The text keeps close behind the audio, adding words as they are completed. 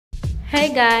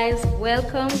Hey guys,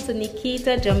 welcome to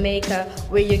Nikita Jamaica,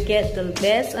 where you get the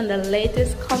best and the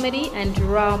latest comedy and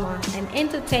drama and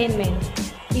entertainment.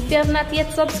 If you have not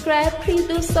yet subscribed, please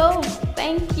do so.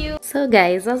 Thank you. So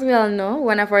guys, as we all know,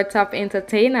 one of our top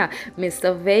entertainer,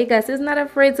 Mr. Vegas, is not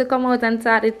afraid to come out and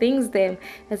start the things them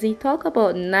as he talk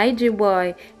about Nigy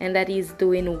boy and that he's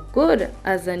doing good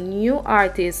as a new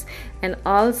artist, and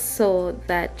also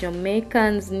that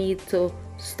Jamaicans need to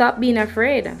stop being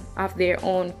afraid of their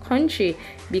own country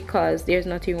because there's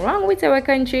nothing wrong with our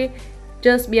country.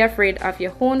 Just be afraid of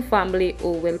your own family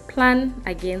who will plan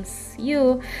against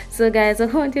you. So guys, I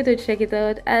want you to check it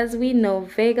out, as we know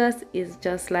Vegas is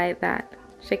just like that.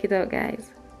 Check it out,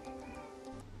 guys.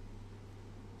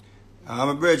 I'm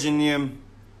a virgin named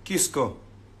Kisco.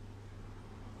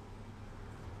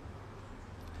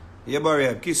 Yeah,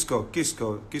 Barry, Kisco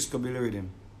Billy Rhythm.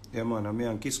 Yeah man, I'm here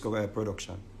on Kisco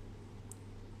production.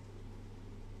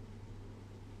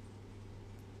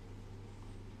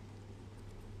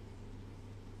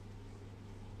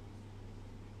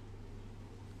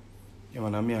 Yeah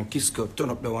man, I'm here on Kisco, turn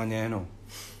up the one here, you know.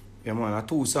 Yeah man, a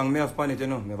two song me have pan it, you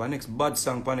know. Me have a next bad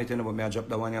song pan it, you know, but me have drop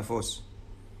the one here first.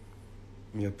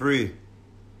 Me pray.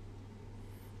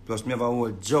 Plus me have a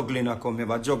whole juggling a come, me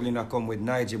have a juggling a come with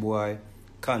Nigy boy,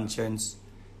 Conscience,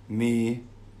 me,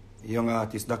 young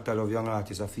artist, Dr. Love, young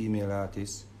artist, a female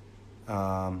artist.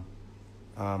 And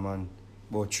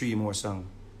about 3 more songs.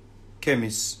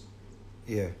 Chemist,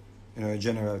 yeah. You know,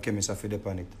 general chemist a feed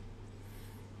upon it.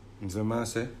 So man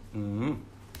say,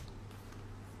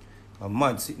 a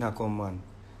mad sitting a come man.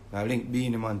 I link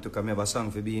Beanie Man to come. I have a song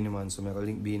for Beanie Man, so I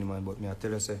link Beanie Man, but I tell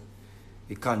you say,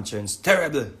 the Conscience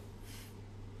terrible.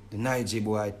 The Nigy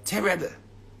boy terrible.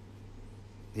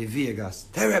 The Vegas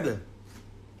terrible.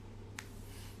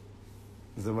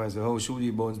 So man say, how should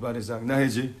he bounce by the song?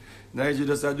 Nigy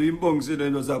just a doing bunks, he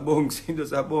does a bunks, he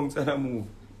does a bunks and a move.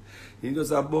 He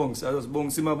does a bunks, I just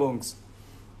bunks him a bunks.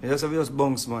 He just have just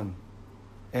bunks, man.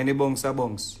 Any bunks are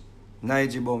bunks.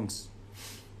 Nigy bunks.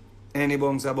 Any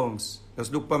bunks are bunks.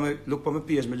 Just look for my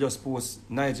page, me just post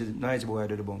Nigy boy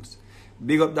do the bunks.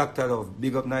 Big up Dr. Love,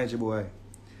 big up Nigy boy.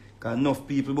 Cause enough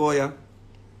people boy,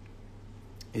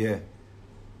 yeah.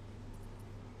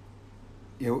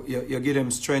 You give them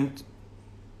strength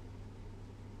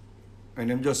and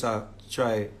them just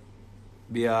try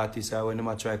be artists or when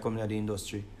them try come to the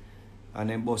industry. And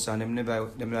them boss and them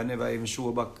never even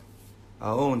show back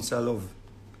our own love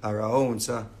or our own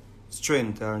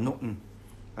strength or nothing.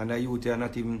 And the youth are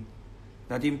not even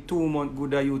 2 months good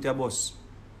the youth are boss.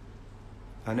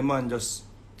 And the man just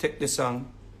take the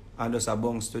song and just a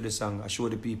bounce to the song. I show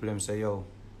the people them say, yo,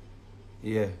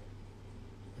 yeah.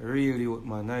 Real youth,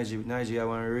 man. Nigy, I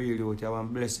want real youth. I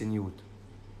want blessing youth.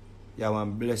 You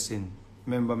want blessing.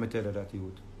 Remember me tell you that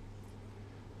youth.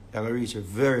 You're going to reach it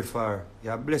very far.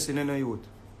 You're blessing in the youth.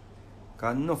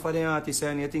 Because enough of the artists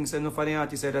and you think enough of the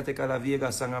artists that take a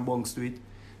Vegas song and bounce to it.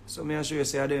 So me assure you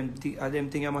say, I them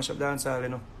think you mash up dance hall, you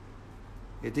know.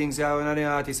 You think say one of the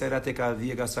artists that take a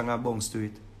Vegas song and bounce to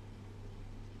it.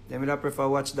 Then I prefer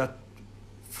watch that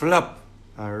flop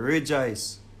and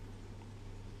rejoice.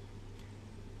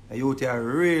 A youth are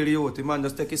really youth. The man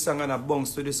just take his song and a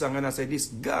bounce to the song and I say, this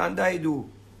God I do.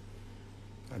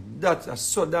 And that is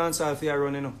so dance hall for you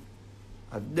run, you know.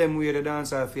 And them way the dance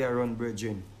hall for you run,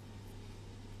 brethren.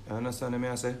 You understand me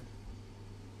I say?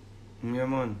 Yeah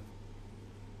man.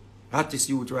 Hottest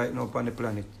youth right now on the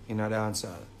planet in a dance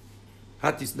hall.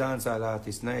 Hottest dance hall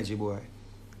artist, Nigy boy.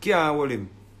 Can't hold him.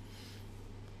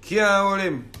 Can't hold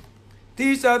him.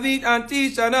 Teacher beat and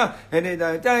teacher na. And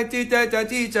then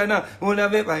teacher na. Una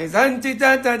be pais and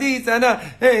teacher na.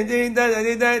 And then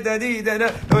na.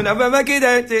 Una be make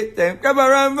it. Come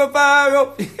around the fire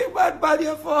up. Bad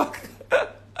you fuck.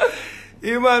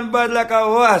 You man bad like a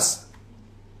horse.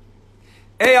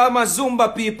 Hey, I'm a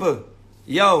Zumba people.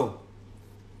 Yo.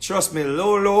 Trust me,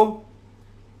 Lolo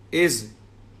is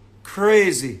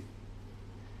crazy.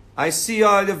 I see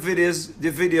all the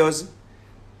videos.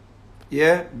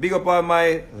 Yeah, big up all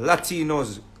my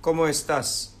Latinos. ¿Cómo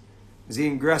estás?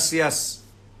 Zin, gracias.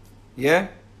 Yeah,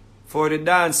 for the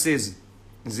dances.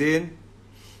 Zin.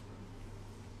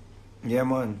 Yeah,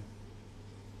 man.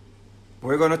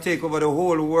 We're gonna take over the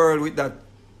whole world with that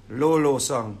Lolo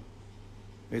song.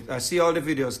 I see all the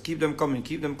videos. Keep them coming.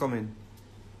 Keep them coming.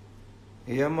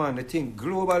 Yeah, man. The thing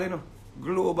global, you know.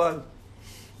 Global.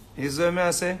 Is what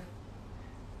I say?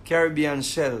 Caribbean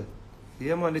shell.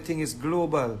 Yeah, man. The thing is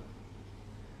global.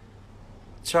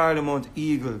 Charlie Mount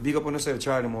Eagle. Big up on yourself,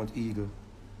 Charlie Mount Eagle.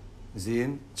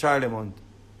 Zane? Charlie Mount.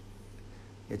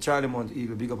 Yeah, Charlie Mount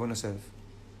Eagle. Big up on yourself.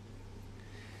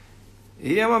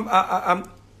 Yeah, man.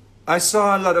 I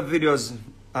saw a lot of videos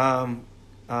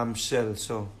Shell,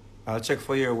 so I'll check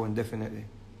for your one definitely.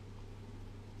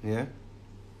 Yeah?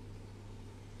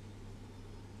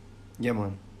 Yeah,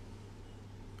 man.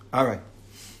 Alright.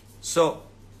 So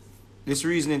this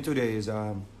reasoning today is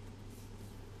on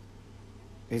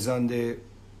the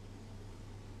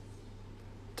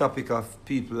topic of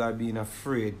people are being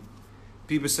afraid.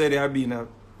 People say they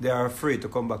are afraid to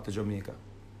come back to Jamaica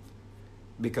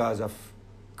because of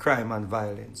crime and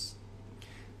violence.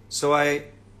 So I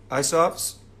saw,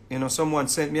 someone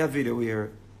sent me a video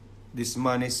where this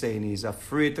man is saying he's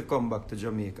afraid to come back to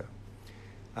Jamaica.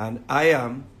 And I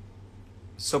am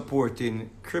supporting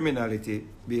criminality,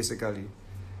 basically.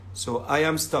 So I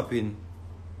am stopping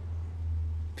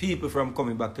people from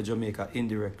coming back to Jamaica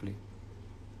indirectly.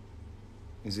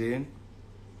 You see?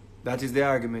 That is the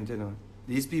argument,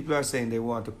 These people are saying they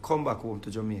want to come back home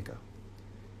to Jamaica.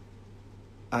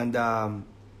 And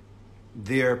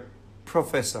their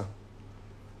professor,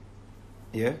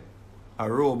 a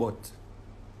robot,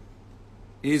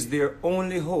 is their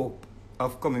only hope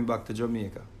of coming back to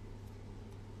Jamaica.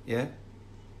 Yeah?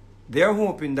 They are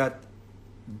hoping that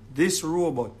this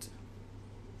robot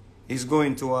is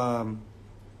going to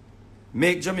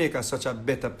make Jamaica such a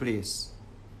better place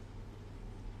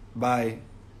by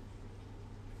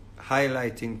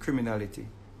highlighting criminality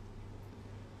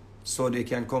so they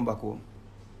can come back home.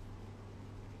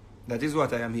 That is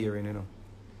what I am hearing,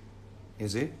 You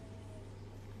see?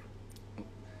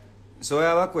 So I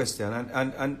have a question,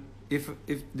 and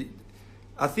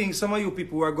I think some of you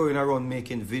people who are going around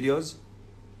making videos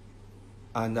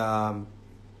and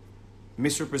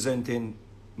misrepresenting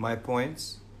my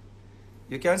points,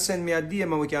 you can send me a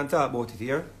DM and we can talk about it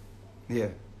here. Yeah,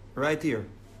 right here.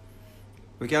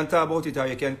 We can talk about it, or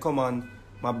you can come on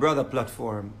my brother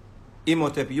platform,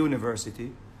 Imhotep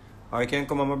University, or you can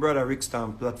come on my brother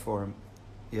Rickstorm platform,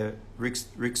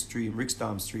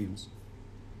 Rickstorm Streams.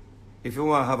 If you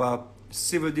want to have a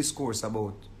civil discourse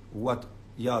about what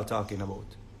y'all talking about.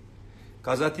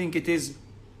 Because I think it is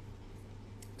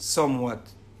somewhat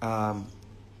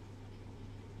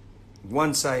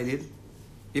one-sided.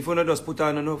 If you not just put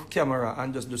on enough camera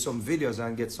and just do some videos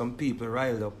and get some people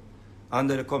riled up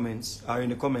under the comments or in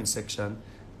the comment section,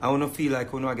 I want to feel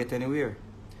like we don't get anywhere.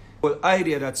 The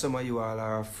idea that some of you all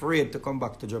are afraid to come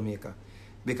back to Jamaica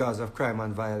because of crime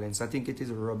and violence, I think it is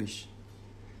rubbish.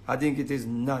 I think it is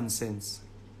nonsense.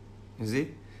 You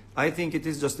see? I think it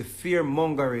is just the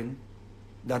fear-mongering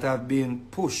that have been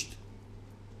pushed,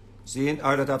 see,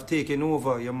 or that have taken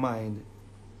over your mind,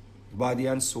 body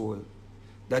and soul,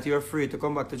 that you're afraid to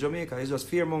come back to Jamaica. It's just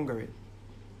fear-mongering.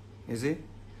 You see?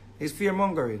 It's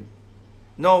fear-mongering.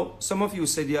 Now, some of you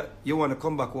said you want to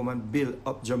come back home and build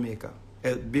up Jamaica.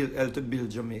 Help to build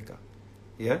Jamaica.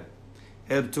 Yeah?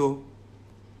 Help to,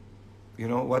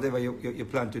 whatever you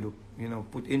plan to do.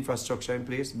 Put infrastructure in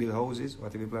place, build houses,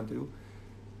 whatever you plan to do.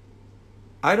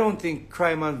 I don't think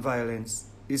crime and violence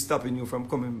is stopping you from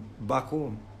coming back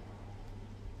home.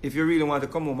 If you really want to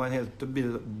come home and help to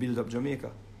build up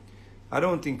Jamaica. I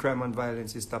don't think crime and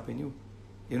violence is stopping you.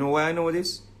 You know why I know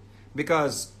this?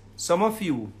 Because some of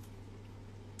you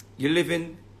live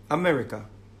in America.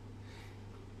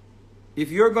 If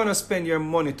you're going to spend your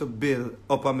money to build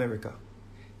up America,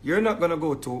 you're not going to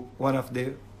go to one of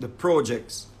the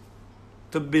projects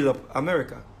to build up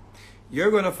America.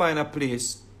 You're going to find a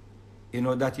place,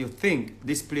 that you think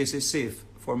this place is safe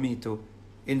for me to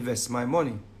invest my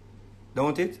money.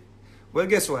 Don't it? Well,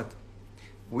 guess what?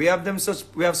 We have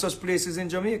such places in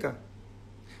Jamaica.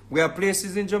 We have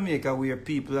places in Jamaica where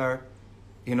people are,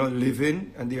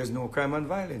 living and there's no crime and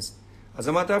violence. As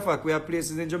a matter of fact, we have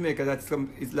places in Jamaica that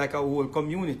it's like a whole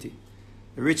community.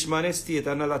 Richmond Estate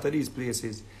and a lot of these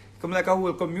places come like a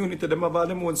whole community. They have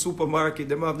their own supermarket.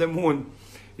 They have their own,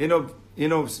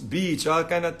 beach, all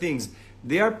kind of things.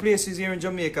 There are places here in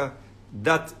Jamaica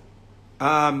that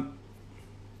I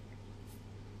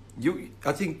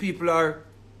think people are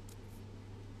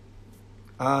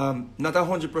not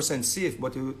 100% safe,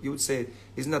 but you would say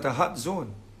it's not a hot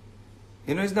zone.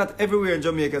 It's not everywhere in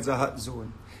Jamaica it's a hot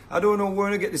zone. I don't know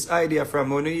where to get this idea from.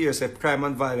 When you hear say crime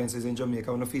and violence is in Jamaica, I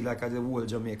want to feel like it's the whole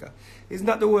Jamaica. It's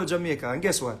not the whole Jamaica. And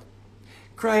guess what?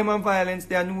 Crime and violence,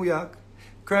 they are New York.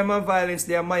 Crime and violence,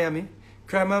 they are Miami.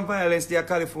 Crime and violence, they are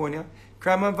California.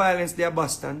 Crime and violence, they are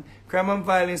Boston. Crime and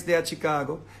violence, they are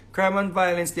Chicago. Crime and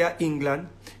violence, they are England.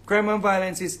 Crime and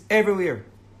violence is everywhere.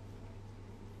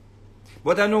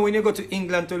 But I know when you go to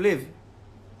England to live,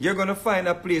 you're going to find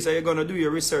a place where you're going to do your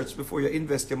research before you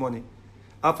invest your money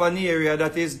of an area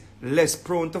that is less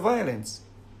prone to violence.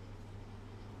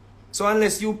 So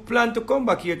unless you plan to come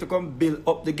back here to come build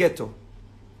up the ghetto,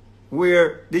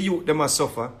 where the youth they must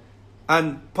suffer,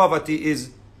 and poverty is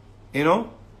You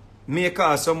know? May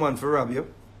cause someone for rob you.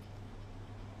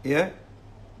 Yeah?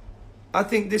 I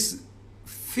think this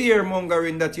fear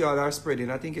mongering that you all are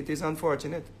spreading, I think it is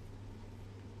unfortunate.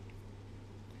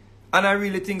 And I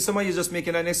really think some of you just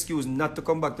making an excuse not to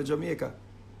come back to Jamaica.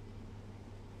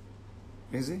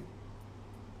 You see?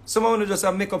 Some of you just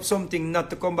make up something not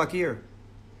to come back here.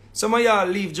 Some of y'all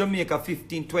leave Jamaica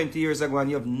 15, 20 years ago and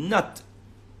you have not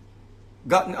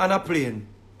gotten on a plane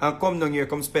and come down here,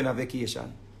 come spend a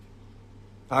vacation.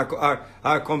 Or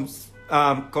come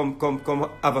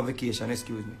have a vacation,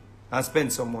 excuse me, and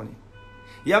spend some money.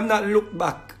 You have not looked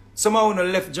back. Some of you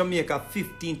left Jamaica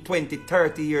 15, 20,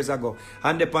 30 years ago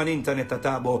and upon the internet at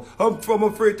about, I'm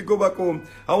afraid to go back home.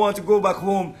 I want to go back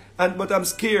home, but I'm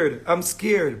scared. I'm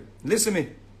scared. Listen to me.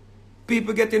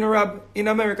 People getting robbed in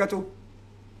America too.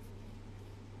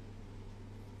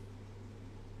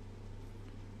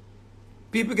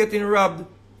 People getting robbed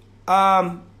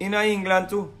in England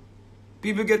too.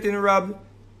 People getting robbed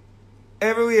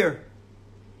everywhere.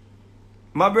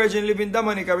 My brother lives in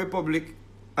Dominican Republic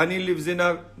and he lives in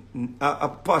a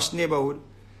posh neighborhood.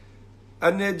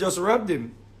 And they just robbed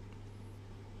him.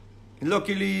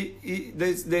 Luckily,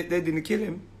 they didn't kill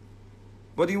him.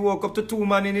 But he woke up to 2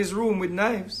 men in his room with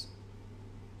knives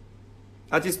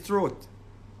at his throat.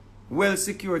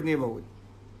 Well-secured neighborhood.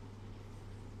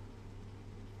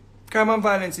 Crime and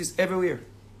violence is everywhere.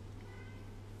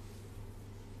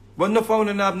 But no of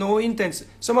you have no intent.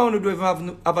 Some of you don't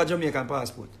even have a Jamaican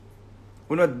passport.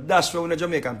 We not dash for a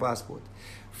Jamaican passport.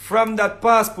 From that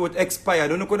passport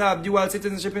expired, you could have dual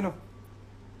citizenship, you know.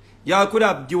 Y'all could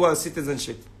have dual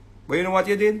citizenship. But you know what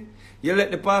you did? You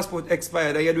let the passport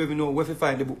expire and you don't even know where to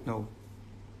find the book now.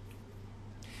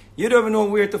 You don't even know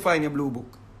where to find your blue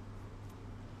book.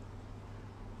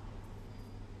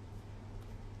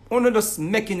 You're just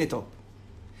making it up.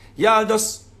 Y'all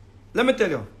just, let me tell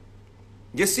you.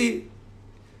 You see,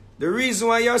 the reason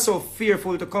why you're so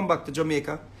fearful to come back to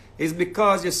Jamaica is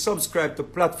because you subscribe to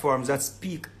platforms that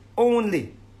speak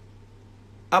only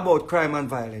about crime and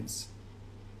violence.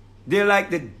 They're like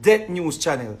the Death News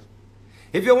channel.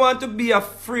 If you want to be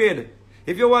afraid,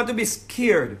 if you want to be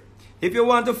scared, if you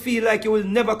want to feel like you will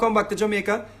never come back to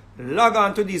Jamaica, log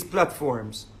on to these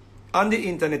platforms on the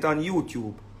internet, on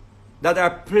YouTube, that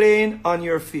are playing on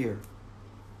your fear.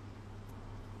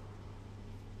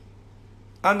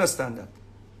 Understand that.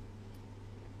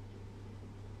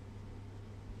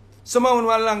 Some of you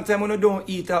a long time when you don't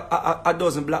eat a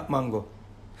dozen black mango.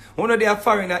 One of they are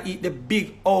foreigner eat the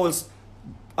big old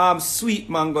sweet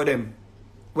mango them.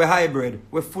 We're hybrid,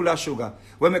 we're full of sugar.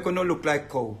 We make it not look like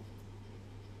cow.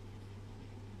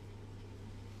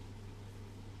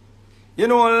 You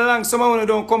know how long some of you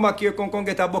don't come back here, come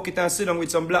get a bucket and sit down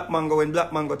with some black mango when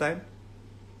black mango time?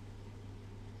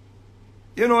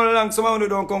 You know how long some of you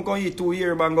don't come eat 2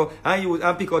 year mango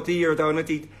and pick out the ear out of your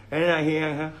teeth.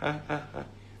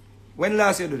 When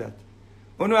last you do that?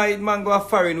 When I eat mango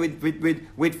foreign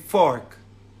with fork.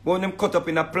 When them cut up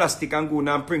in a plastic and go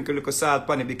and sprinkle a little salt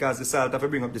on it because the salt have to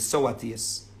bring up the sour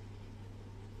taste.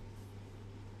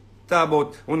 Talk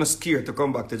about when you're scared to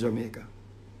come back to Jamaica.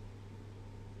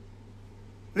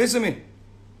 Listen to me.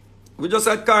 We just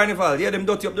had carnival. Yeah, them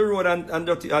dirty up the road and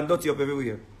dirty up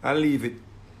everywhere. And leave it.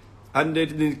 And they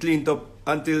didn't clean it up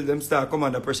until them start come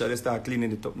under pressure. They start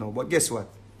cleaning it up now. But guess what?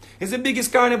 It's the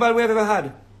biggest carnival we've ever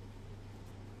had.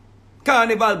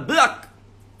 Carnival black.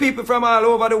 People from all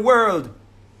over the world.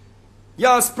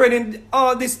 Y'all spreading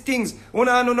all these things. When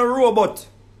I'm on a robot.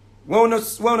 Want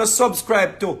to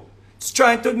subscribe to. It's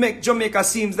trying to make Jamaica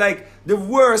seems like the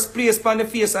worst place on the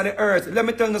face of the earth. Let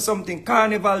me tell you something.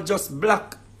 Carnival just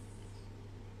black.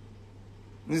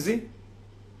 You see?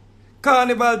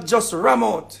 Carnival just ram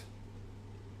out.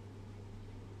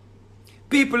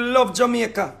 People love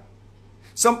Jamaica.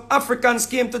 Some Africans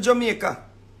came to Jamaica.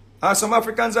 And some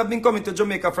Africans have been coming to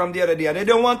Jamaica from the other day. And they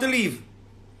don't want to leave.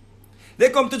 They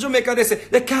come to Jamaica, they say,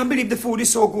 they can't believe the food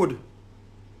is so good.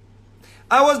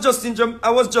 I was just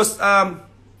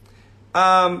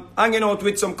hanging out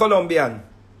with some Colombian.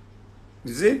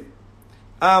 You see?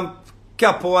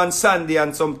 Capo and Sandy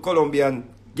and some Colombian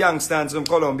gangster and some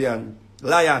Colombian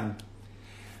lion.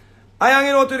 I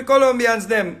hanging out with the Colombians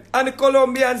them. And the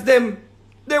Colombians them,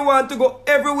 they want to go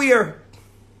everywhere.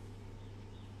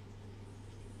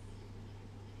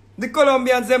 The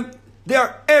Colombians them, they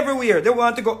are everywhere. They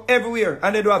want to go everywhere.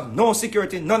 And they don't have no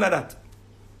security. None of that.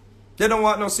 They don't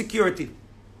want no security.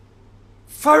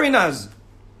 Foreigners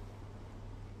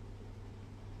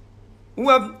who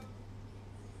have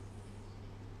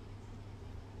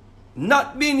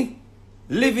not been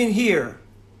living here,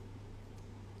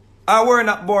 or were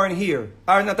not born here,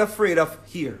 are not afraid of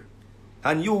here.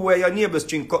 And you wear your neighbor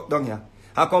string cut down here.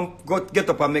 I come get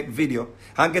up and make video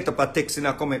and get up a text in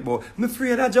a comment board. I'm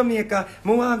afraid of Jamaica. I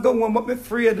want to go home, but I'm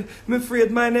afraid. I'm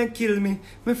afraid mine ain't kill me.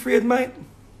 I'm afraid mine.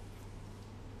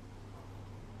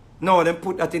 No, then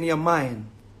put that in your mind.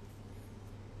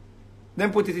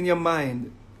 Then put it in your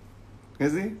mind. You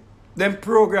see? Then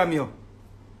program you.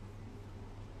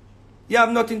 You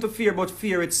have nothing to fear but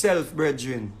fear itself,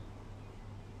 brethren.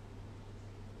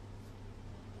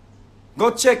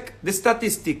 Go check the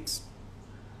statistics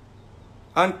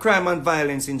on crime and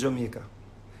violence in Jamaica.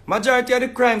 Majority of the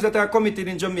crimes that are committed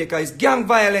in Jamaica is gang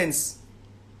violence.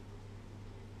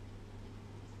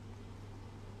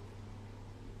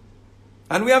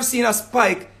 And we have seen a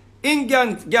spike in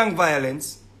gang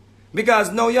violence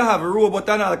because now you have robot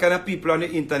and all kind of people on the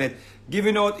internet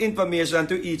giving out information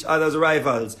to each other's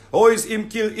rivals. Oh, it's him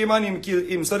kill him and him kill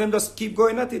him. So them just keep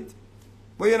going at it.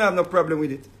 But you don't have no problem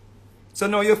with it. So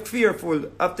now you're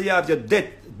fearful after you have your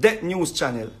death news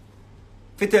channel.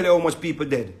 If you tell you how much people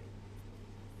dead.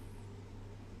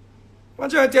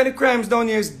 Majority of the crimes down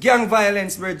here is gang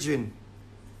violence, brethren.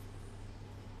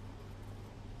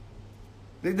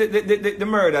 The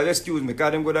murder, excuse me,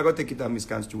 because I'm going to go take it and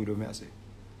misconstrue, may I say.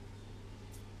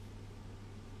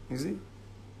 You see?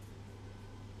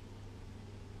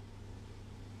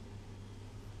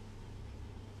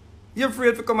 You're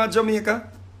afraid to come to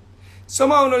Jamaica?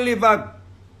 Somehow you live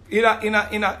in a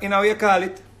what you call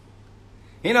it?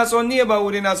 In some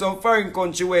neighborhood, in some foreign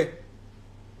country where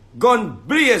gun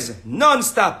blaze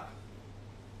non-stop.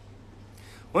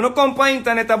 When you come to the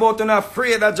internet about you're not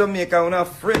afraid of Jamaica, you're not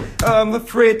afraid, I'm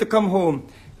afraid to come home.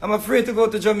 I'm afraid to go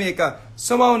to Jamaica.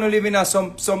 Somehow you live in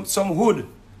some hood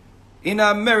in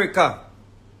America.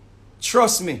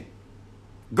 Trust me.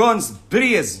 Guns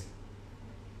blaze.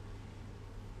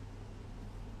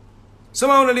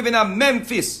 Somehow you live in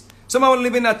Memphis. Somehow you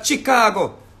live in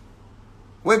Chicago.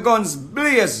 Where guns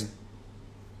blaze.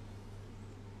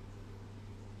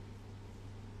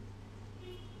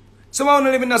 Somehow you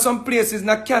live in some places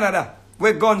in Canada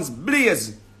where guns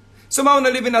blaze. Somehow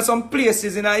you live in some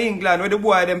places in England where the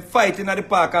boy them fight in the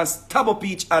park and stab up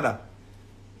each other.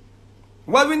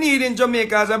 What we need in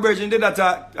Jamaica as a virgin did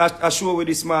that a show with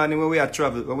this morning when we are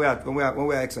travel, when we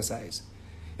are exercise.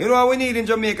 You know what we need in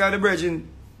Jamaica, the virgin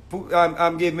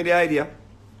gave me the idea.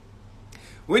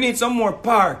 We need some more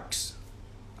parks.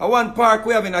 One park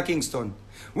we have in Kingston.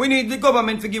 We need the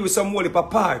government to give us some more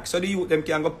park so the youth them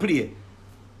can go play.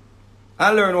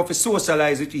 And learn how to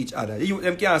socialize with each other. The youth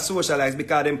them can't socialize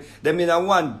because them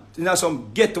in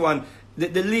some get one,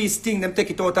 the least thing them take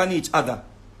it out on each other.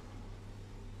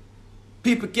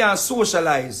 People can't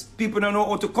socialize. People don't know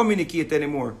how to communicate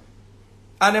anymore.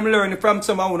 And them learn from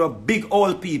some big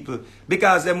old people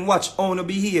because them watch how to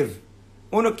behave.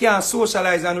 How can't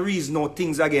socialize and reason out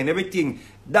things again. Everything,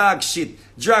 dog shit,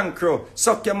 drunk crow,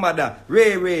 suck your mother,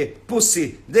 ray,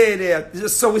 pussy,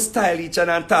 just so we style each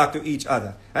other and talk to each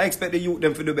other. I expect the youth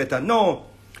them to do better. No.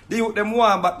 The youth them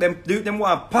want them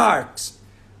want parks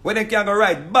where they can go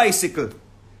ride bicycle.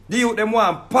 The youth them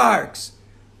want parks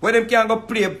where they can go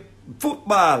play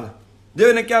football.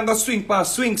 They can go swing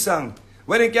past swing song.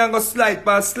 Where they can go slide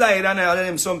past slide and all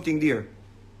them something there.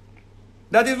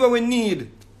 That is what we need.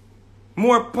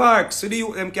 More parks so the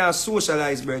youth them can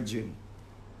socialize, brethren.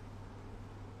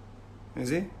 You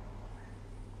see?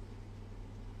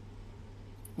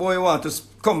 Boy, you want to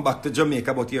come back to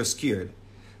Jamaica, but you're scared.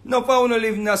 No, for you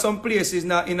live in some places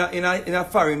in a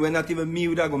foreign where not even me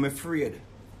would have gone afraid.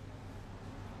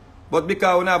 But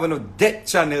because we don't have no death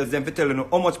channels, them for telling you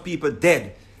how much people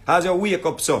dead. As you wake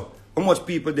up, so how much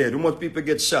people dead, how much people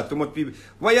get shot, how much people.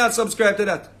 Why you subscribe to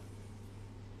that?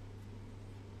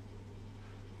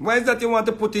 Why is that you want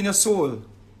to put in your soul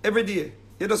every day?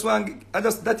 You just want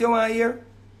that you want to hear?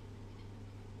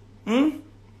 And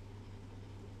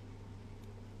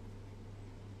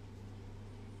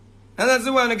that's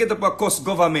the one to get up a cuss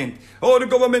government. Oh, the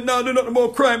government now do nothing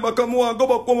about crime, but come on, go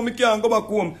back home, we can't go back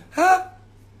home. Huh?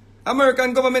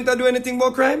 American government do anything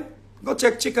about crime? Go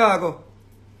check Chicago.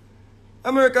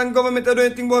 American government do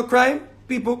anything about crime?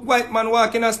 People, white man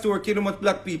walk in a store, kill too much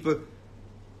black people.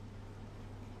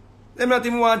 Them not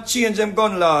even want to change them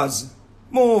gun laws.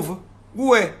 Move. Go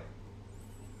away.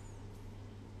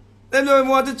 They don't even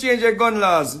want to change their gun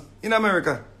laws in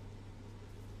America.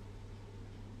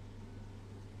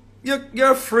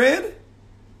 You're afraid?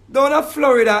 Down in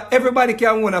Florida, everybody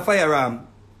can own a firearm.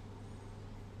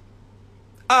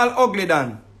 All ugly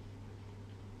done.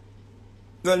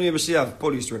 Well, maybe she have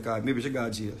police record. Maybe she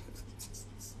got jail.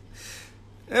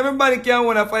 Everybody can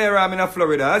own a firearm in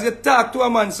Florida. As you talk to a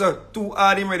man, sir, too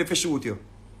hard him ready to shoot you.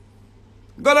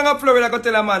 Go down to Florida, go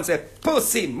tell a man, say,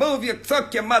 pussy, move your,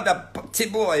 fuck your mother, pussy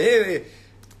boy, hey.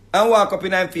 And walk up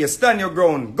in him face, stand your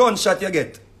ground, gunshot you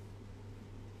get.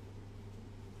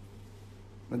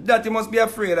 That you must be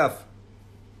afraid of.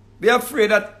 Be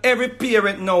afraid that every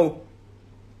parent now,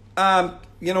 or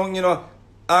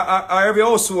every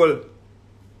household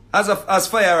has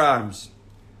firearms.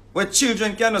 Where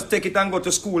children can just take it and go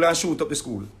to school and shoot up the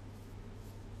school.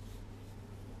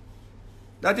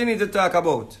 That you need to talk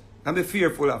about and be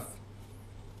fearful of.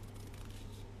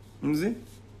 You see?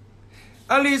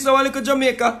 At least our little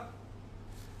Jamaica,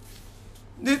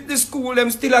 the school,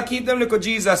 them still keep them little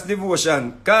Jesus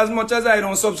devotion. Because as much as I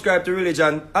don't subscribe to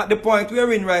religion, at the point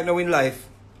we're in right now in life,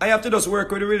 I have to just work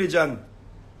with the religion.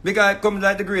 Because it comes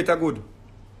like the greater good.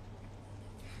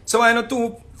 So I know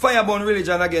too fireborn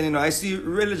religion again, I see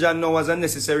religion now as a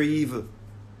necessary evil.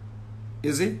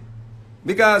 You see?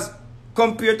 Because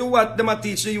compared to what them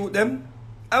teach the youth them,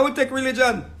 I would take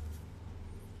religion.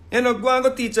 Go and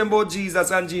go teach them about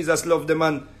Jesus and Jesus love them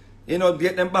and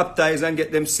get them baptized and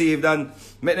get them saved and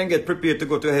make them get prepared to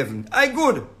go to heaven. I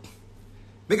good.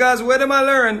 Because where them I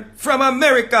learn from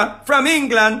America, from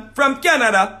England, from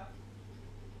Canada.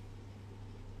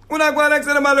 When I go and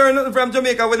them I learn nothing from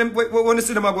Jamaica when you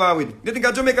see them I go on with. You think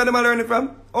of Jamaica them I learn it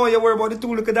from? Oh, you worry about the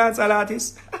two little dancehall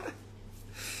artists?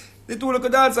 The two little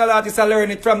dancehall artists I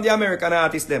learn it from the American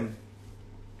artists them.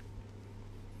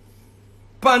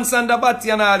 Pants and the Batty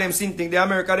and all them sing thing, the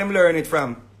America them learn it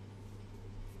from.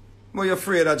 But you're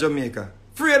afraid of Jamaica.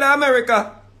 Afraid of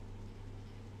America.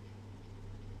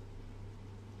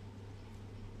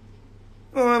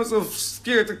 Oh, I'm so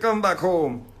scared to come back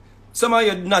home. Some of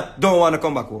you don't want to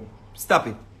come back home. Stop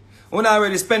it. When I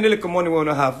already spend the little money we want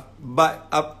to have, buy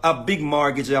a big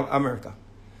mortgage in America.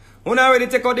 When I already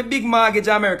take out the big mortgage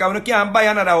in America, when you can't buy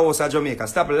another house in Jamaica.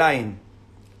 Stop lying.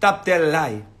 Stop tell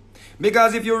lie.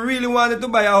 Because if you really wanted to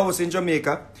buy a house in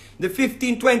Jamaica, the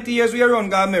 15, 20 years we are run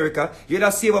to America, you'd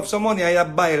have save up some money and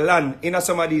you'd buy land in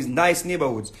some of these nice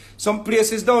neighborhoods. Some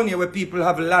places down here where people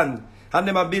have land. And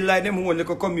them build like them own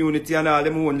little community and all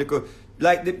them own little...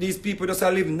 Like these people just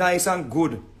live nice and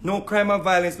good. No crime and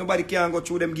violence. Nobody can go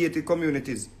through them gated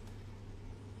communities.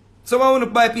 So I want to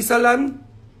buy a piece of land.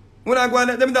 When I go and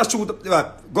let them just shoot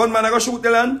up. Gunman I go shoot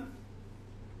the land.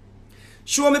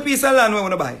 Show me a piece of land I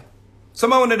want to buy.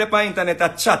 Some I want to go on the internet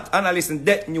and chat and I listen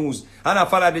death news. And I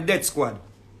follow the death squad.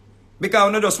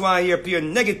 Because I just want to hear pure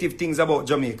negative things about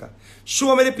Jamaica.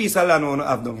 Show me the piece of land I want to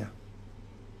have down here.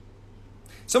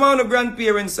 Some of the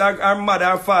grandparents, our mother,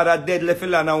 our father, dead left the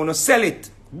land, I want to sell it.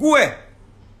 Go away.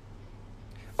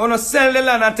 I want to sell the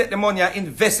land and take the money and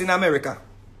invest in America.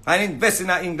 And invest in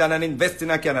England and invest in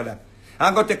Canada.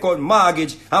 And go take out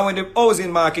mortgage. And when the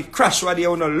housing market crash, what they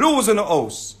want to lose on the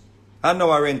house. And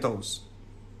now a rent house.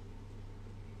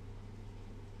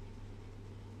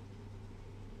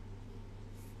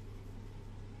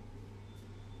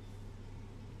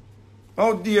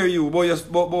 How dare you, boy,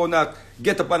 not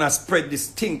get up and spread this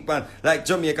stink, man. Like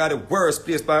Jamaica, the worst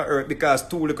place on earth because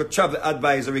two little travel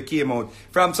advisory came out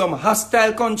from some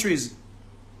hostile countries.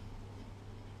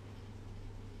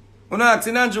 When I asked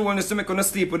Andrew when to make on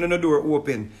sleep with the door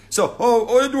open. So,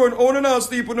 you doing? Oh, not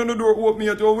sleep with the door open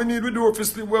yet. Oh, we need the door for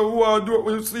sleep. Well, who are door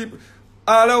will sleep?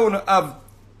 All I want to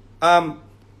have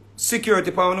security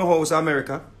for the house in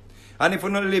America. And if we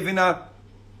not live in a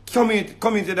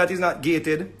community that is not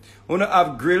gated, we don't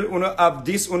have grill, we don't have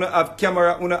this, we don't have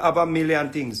camera, we don't have a million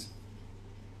things.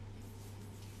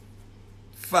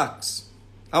 Facts.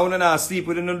 I want to sleep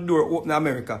with the door open in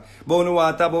America. But I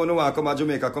want to come to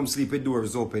Jamaica, come sleep with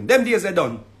doors open. Them days are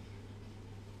done.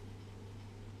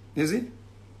 You see?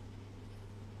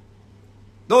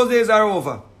 Those days are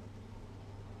over.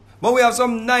 But we have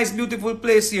some nice, beautiful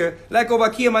place here, like over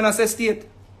Caymanas Estate.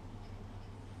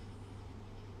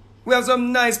 We have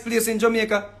some nice place in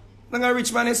Jamaica. Like a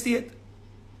rich man estate.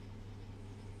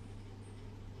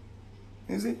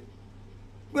 You see?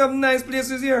 We have nice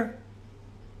places here.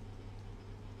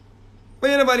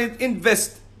 But you never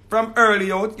invest from early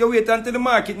out. You wait until the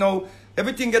market now.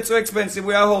 Everything gets so expensive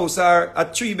where a house or a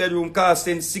 3-bedroom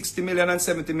costing 60 million and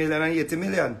 70 million and 80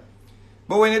 million.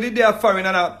 But when you did there foreign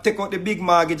and I take out the big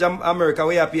mortgage in America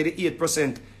where you pay the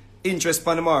 8% interest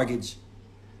on the mortgage.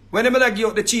 When you give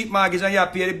out the cheap mortgage and you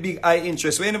pay the big high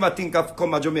interest, when you never think of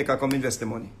come to Jamaica, come invest the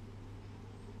money.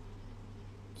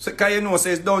 So, because you know, so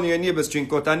it's down your neighbor's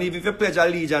drink out, and even if you pledge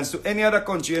allegiance to any other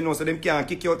country, you know, so them can't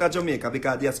kick you out of Jamaica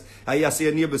because yes, I see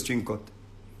your neighbor's drink out.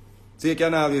 So you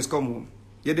can always come home.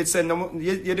 You did send them,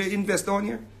 you did invest down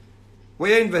here?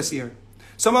 Where you invest here?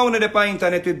 Someone on the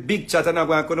internet with big chat and I'm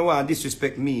going to want to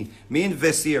disrespect me. Me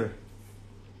invest here.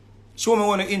 Show me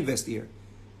want to invest here.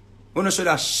 I want to show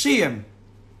that shame.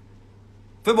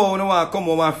 For boy no want come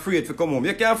home and afraid to come home.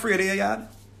 You can't afraid of your yard.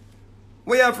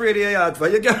 What you afraid of your yard for?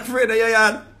 You can't afraid of your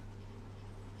yard.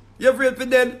 You afraid for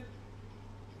dead?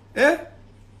 Eh?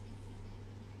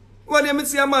 When you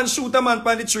see a man shoot a man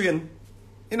on the train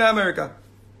in America,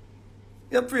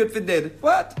 you afraid for dead?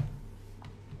 What?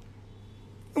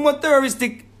 What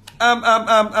terroristic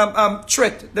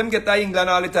threat them get to England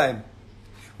all the time.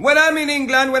 When I'm in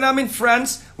England, when I'm in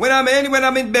France, when I'm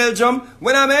in Belgium,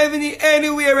 when I'm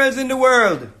anywhere else in the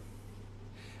world,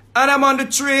 and I'm on the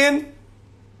train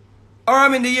or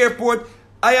I'm in the airport,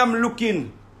 I am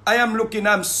looking.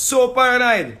 I'm so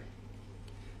paranoid.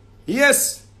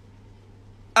 Yes.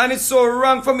 And it's so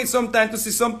wrong for me sometimes to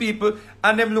see some people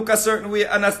and them look a certain way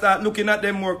and I start looking at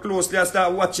them more closely. I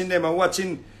start watching them and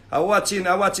watching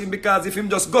because if him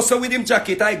just go so with him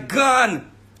jacket, I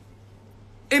gone.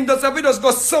 Him just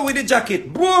go so with the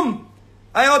jacket. Boom!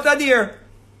 I out of there.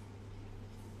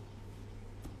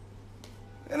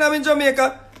 And I'm in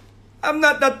Jamaica. I'm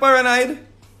not that paranoid.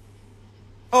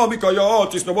 Oh, because you're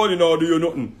artist, nobody know do you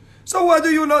nothing. So what do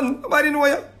you nothing? Nobody know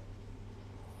you.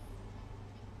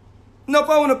 No, if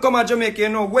I want to come to Jamaica, you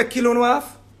know, we kill on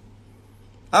half.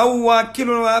 I want kill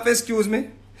on half, excuse me.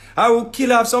 I will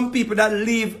kill off some people that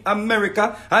leave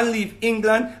America and leave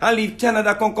England and leave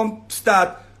Canada come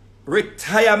start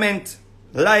retirement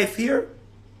life here.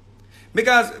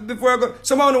 Because before I go,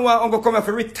 someone who want to come here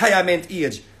for retirement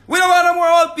age. We don't want no more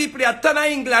old people that turn to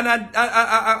England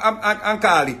and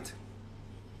call it.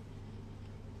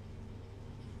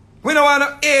 We don't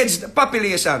want to age the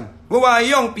population. We want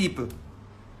young people.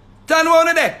 Turn one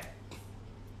of them.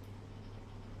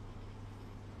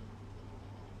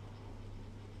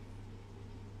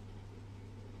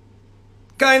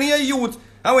 Kind of your youth,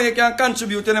 and when you can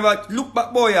contribute, you never look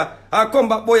back boy, or come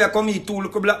back boy, come eat 2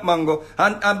 little black mango,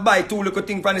 and buy 2 little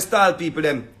things from the stall people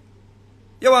them.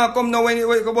 You want to come now when you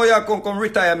boy come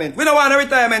retirement. We don't want a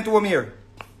retirement home here.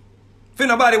 If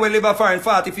nobody will live a foreign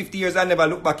 40, 50 years and never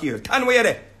look back here. Turn where you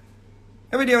there.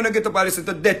 Every day when I get up and listen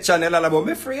to Death Channel all about,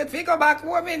 me afraid to go back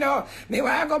home, you know. Me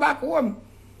want to go back home.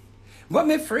 But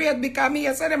me afraid because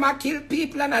me say them a kill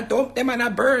people and I dump them and I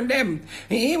burn them.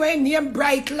 He went name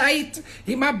Bright Light.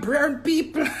 He ma burn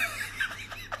people.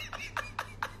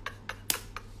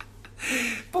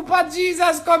 Papa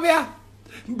Jesus come here.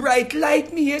 Bright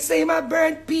Light me say he ma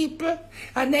burn people.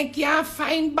 And they can't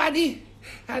find body.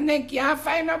 And they can't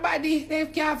find nobody. They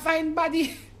can't find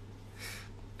body.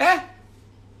 Eh?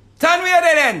 Turn where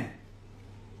they then?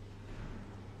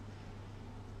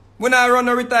 When I run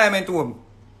a retirement home.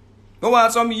 We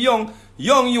want some young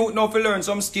youth now to learn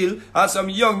some skill and some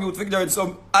young youth to learn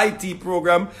some IT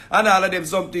program and all of them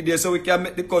something there so we can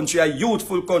make the country a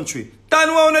youthful country.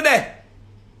 Turn one there.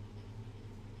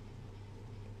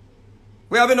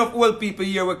 We have enough old people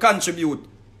here who contribute.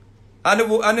 And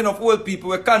enough old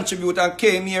people who contribute and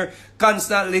came here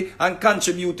constantly and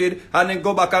contributed and then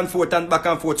go back and forth and back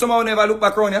and forth. Someone never look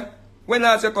back around here. When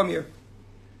last you come here?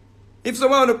 If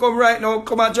someone to come right now,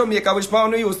 come to Jamaica, which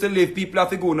town we used to live, people have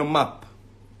to go on a map.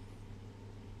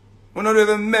 We don't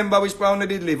even remember which town they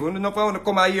did live. We don't want to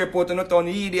come to the airport and not turn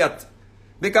idiot.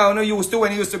 Because we used to,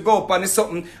 when you used to go up and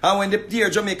something, and when the dear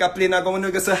Jamaica plane are going,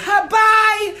 we say,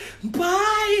 bye!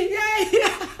 Bye!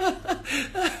 Yeah.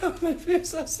 My face is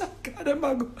so sad,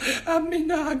 and me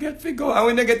now get to go. And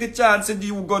when they get the chance,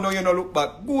 you go now, you don't look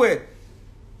back. Go away.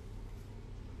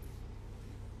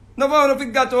 No one if you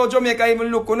got to Jamaica even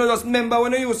look, you know, just remember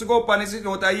when you used to go up and sit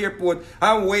out at the airport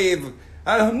and wave.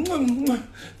 And oh,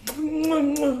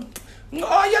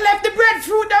 you left the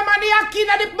breadfruit them and the akin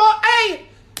at the boat. Hey!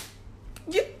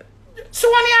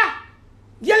 Sonia!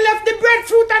 You left the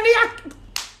breadfruit and the akin.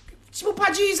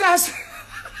 Papa Jesus.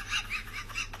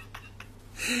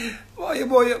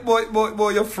 boy,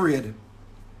 you're afraid.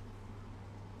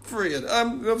 Afraid.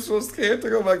 I'm so scared to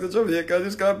go back to Jamaica.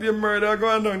 There's gonna be a murder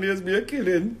going on. There's be a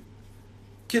killing.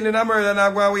 Killing and murder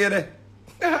not going away there.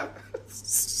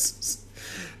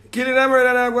 Killing and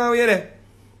murder not going away there.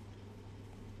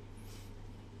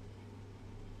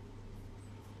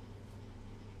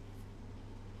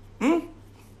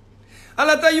 A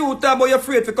lot of you talk about you're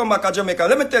afraid to come back to Jamaica.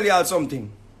 Let me tell you all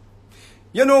something.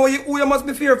 You know who you must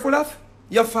be fearful of?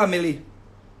 Your family.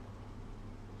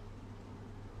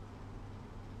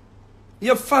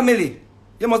 Your family.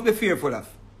 You must be fearful of.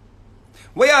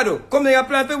 What you do? Come there, you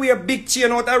plan to wear big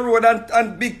chain out the road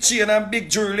and big chain and big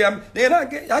jewelry. And then I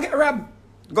get robbed.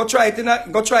 Go try it in a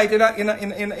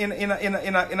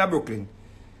Brooklyn.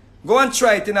 Go and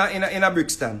try it in a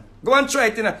Brixton. Go and try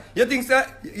it in a. You think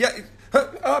that? Yeah.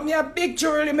 Oh, me a big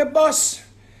jewelry, me boss.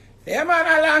 Yeah, man,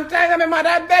 a long time. My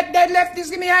mother bed dead left this.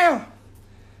 Give me a.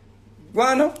 Go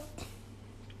on, no.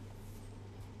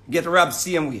 get robbed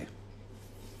same way.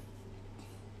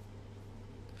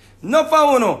 No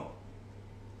for uno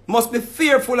must be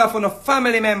fearful of uno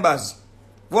family members.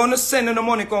 Want to send no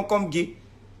money come give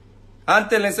and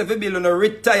tell them if you build a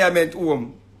retirement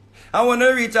home. And when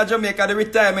you reach a Jamaica, the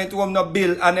retirement home no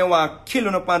bill and they want to kill you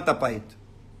on top of it.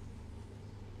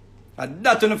 And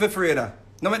that you not afraid of.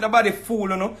 No make nobody fool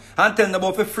you and tell them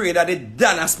about afraid that they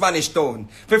done a Spanish town.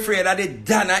 Afraid that they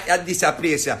done at this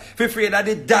place. Afraid that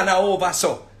they done over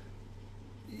so.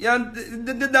 Yeah,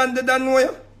 they done know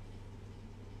you.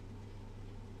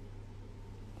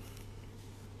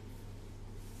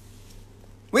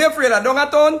 We afraid of down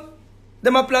a town?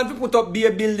 Them a plan to put up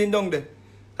beer building down there.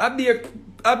 A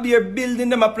beer building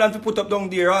them a plan to put up down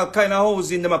there. All kind of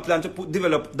housing them a plan to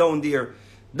develop down there.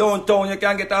 Downtown you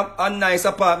can get a nice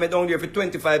apartment down there for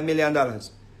 $25 million.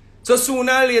 So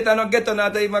sooner or later not get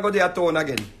another even go to a town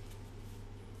again.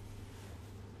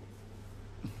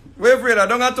 We afraid of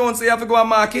down a town so you have to go to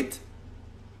market?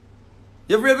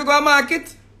 You afraid to go to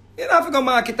market? You don't have to go to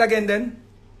market again then.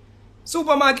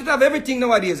 Supermarket have everything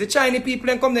nowadays. The Chinese people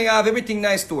then come there have everything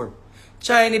nice store.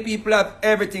 Chinese people have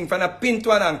everything from a pin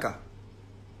to an anchor.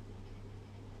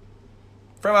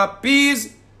 From a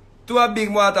peas to a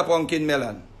big water pumpkin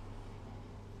melon.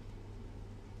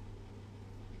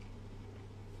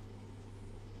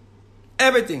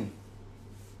 Everything.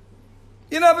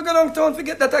 You never go downtown,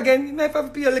 forget that again. You might have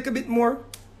to pay a little bit more.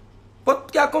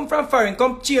 But you come from foreign,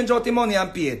 come change out the money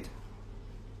and pay it.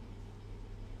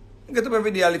 Get up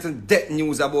every day a little death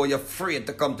news about you're afraid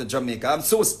to come to Jamaica. I'm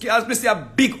so scared. I see a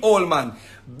big old man.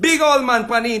 Big old man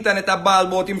on the internet a ball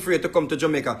about him afraid to come to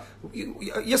Jamaica.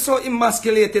 You're so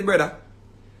emasculated, brother.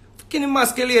 Fucking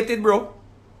emasculated, bro.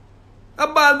 A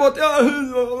ball about,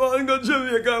 I'm going to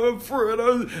Jamaica, I'm afraid.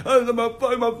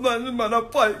 I'm man a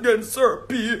fight against Sir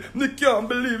P. I can't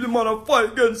believe the man a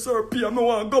fight against Sir P. I don't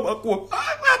want to go back home.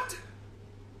 What?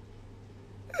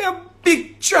 You're a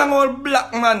big, strong old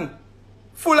black man.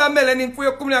 Full of melanin for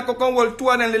you come here and come hold two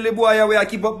and little boy where I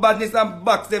keep up badness and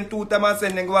box them 2 times and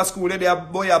send them go to school. They a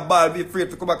boy a ball be afraid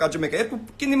to come back to Jamaica. You're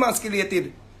fucking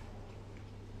emasculated.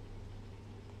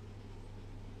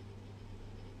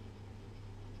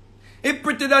 If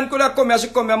Pretty Dan could have come here, she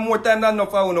come here more time than enough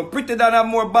for uno. Pretty Dan have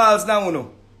more balls than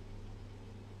uno.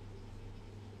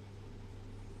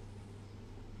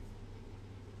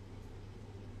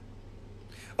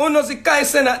 Uno see Kai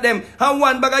send at them, and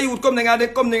one bag of youth come down and they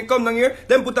come down here,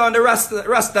 then put on the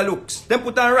Rasta looks. Then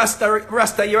put on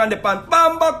Rasta here and the pan.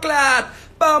 Bamba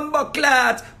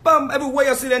clat, everywhere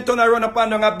you see them turn and run up and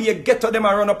down, and be a ghetto them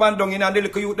and run up and down in and the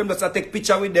little youth them just take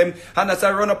picture with them, and that's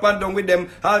a run up and down with them,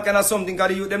 all kind of something, because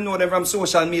the youth them know them from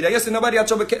social media. You see nobody have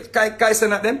trouble Kai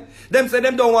send at them? Them say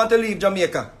them don't want to leave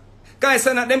Jamaica. Guys,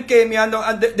 and them came here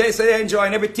and they say they're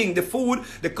enjoying everything. The food,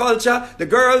 the culture, the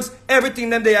girls, everything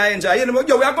them they are enjoying. You know,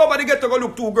 yo, we are going to get to go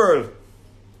look 2 girls.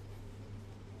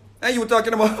 And you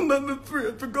talking about, I'm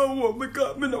afraid to go home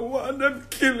because I don't want them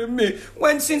killing me.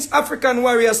 When since African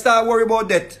warriors start worry about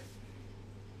that?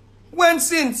 When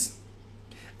since?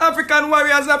 African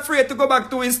warriors are afraid to go back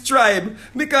to his tribe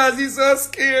because he's so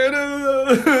scared.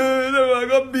 They're going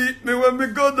to beat me when we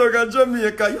go down to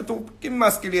Jamaica. You're too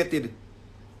emasculated.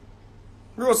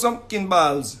 Grow some kin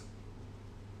balls.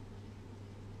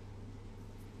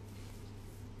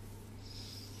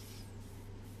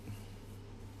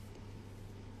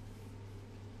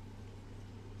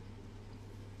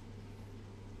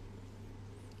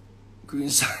 Green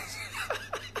size.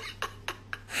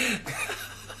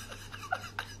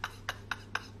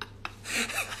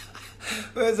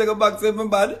 Where's the backstep in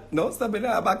bad? No, stop it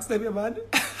now. Backstep in bad.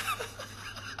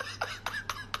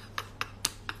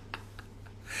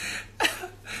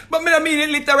 But I mean it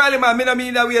literally, man. I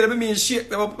mean that way. I mean shake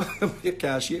them up. You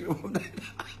can't shake them up.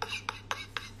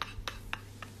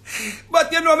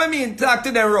 But you know what I mean? Talk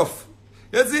to them rough.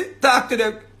 You see? Talk to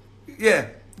them. Yeah.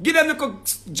 Give them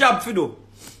the job for do.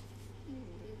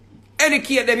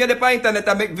 Educate them. You're the internet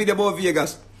and make video about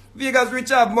Vegas. Vegas rich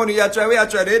have money. You try. Where you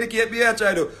try to educate me? You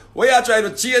try to. Where you try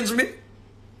to change me?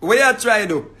 Where you try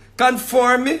to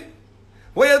conform me?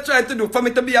 What you try to do for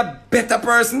me to be a better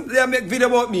person? They make video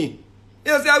about me.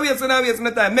 You see, I waste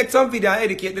the time. Make some video and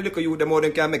educate the little youth them how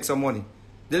they can make some money.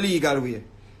 The legal way.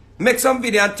 Make some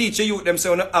video and teach the youth them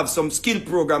so they have some skill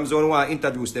programs on want to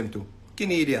introduce them to.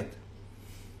 Kin idiot.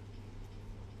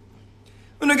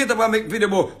 When I get up and make video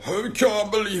about, I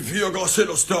can't believe Vegas hit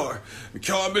a star. I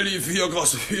can't believe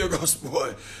Vegas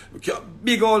boy.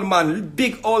 Big old man,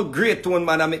 big old great tone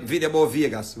man and make video about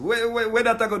Vegas. Where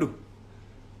that I go do?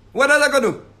 What does I go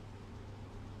do?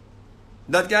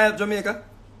 That guy help Jamaica?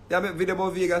 You make video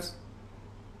about Vegas?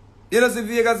 You know see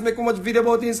Vegas make too much video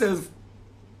about himself.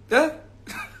 Yeah?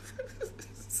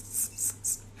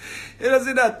 You don't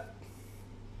see that?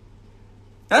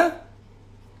 Huh?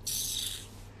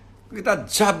 Look at that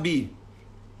jabby.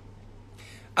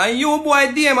 And you boy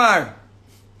Dmr,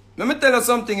 let me tell you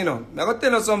something, you know. I'm going to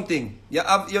tell you something.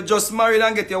 You just married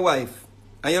and get your wife.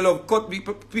 And you love cut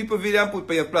people video and put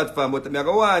on your platform. But I'm going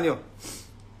to warn you. I'm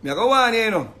going to warn you,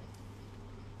 you know.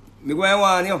 I'm going to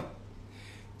warn you.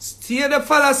 Stay the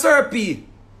follow Sir P.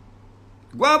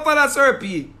 Go and follow Sir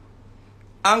P.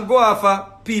 And go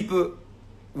after people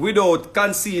without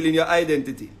concealing your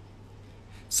identity.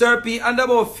 Sir P and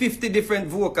about 50 different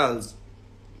vocals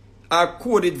are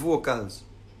coded vocals.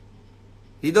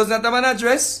 He does not have an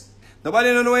address.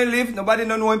 Nobody know where he live. Nobody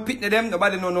know him pitney them.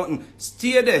 Nobody know nothing.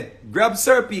 Stay there. Grab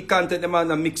Sir P content them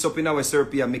and mix up in our Sir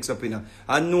P and mix up in her.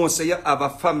 And know say you have a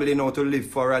family now to live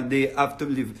for and they have to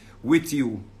live with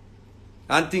you.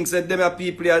 And things that them are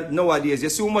people here nowadays. You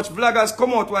see how much vloggers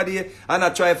come out one day and I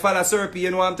try to follow Sir P.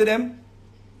 You know what I'm to them?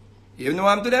 You know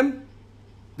what I'm to them?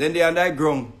 Then they are under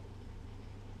ground.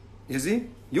 You see?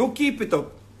 You keep it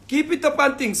up. Keep it up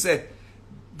and things say.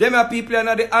 Them are people in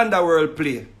the underworld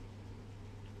play.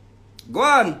 Go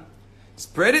on.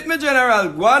 Spread it, my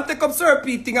general. Go and take up Sir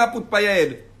P thing and put by your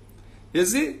head. You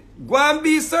see? Go and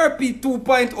be Sir P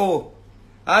 2.0.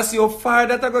 And see how far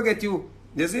that I go get you.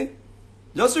 You see?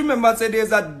 Just remember, say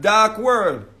there's a dark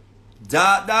world.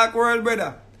 Dark world,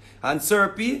 brother. And Sir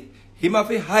P, him have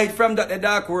to hide from that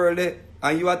dark world.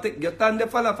 And you have to take your stand there,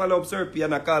 follow up Sir P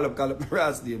and call up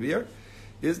Ras Dave here.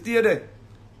 You stay there.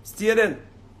 Stay there.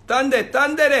 Stand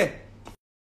there.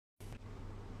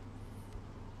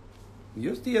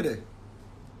 You stay there.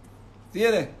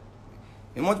 Stay there.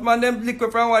 You must man them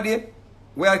liquid from what they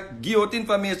where give out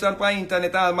information for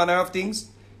internet all manner of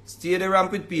things. Stay there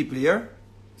ramp with people here.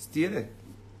 Stay there.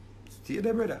 Stay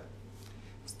there, brother.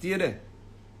 Stay there.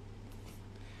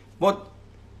 But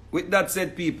with that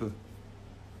said, people,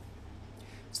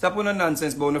 stop on the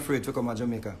nonsense but afraid to come to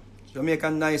Jamaica. Jamaica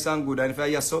nice and good, and if I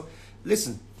hear so,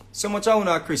 listen, so much I want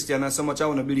to be a Christian and so much I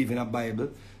want to believe in a Bible,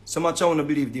 so much I want to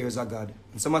believe there is a God,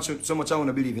 and so much I want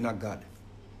to believe in a God.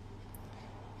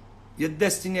 Your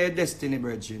destiny,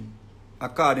 brethren,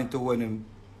 according to what him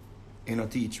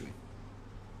teach you.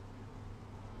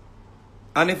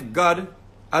 And if God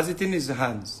has it in his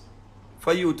hands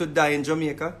for you to die in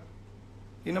Jamaica,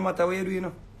 it no matter what you do, you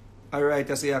know. Alright,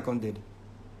 I say I come dead.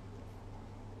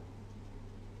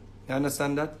 You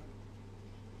understand that?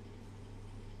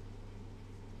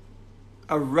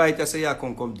 Alright, I say I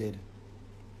come dead.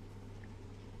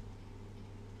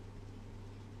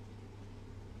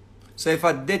 So if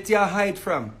a death you hide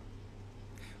from,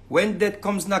 when death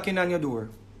comes knocking on your door,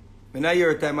 when I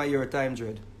your time,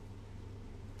 dread.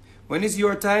 When it's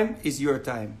your time, it's your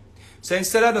time. So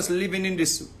instead of just living in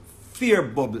this fear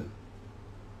bubble,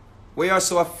 where you are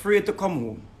so afraid to come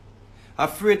home,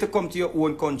 afraid to come to your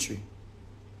own country,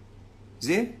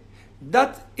 see?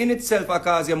 That in itself will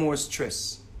cause you more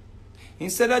stress.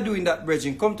 Instead of doing that,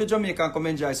 brethren, come to Jamaica and come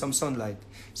enjoy some sunlight.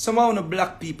 Some of the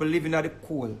black people living at the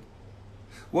cold.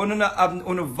 We don't have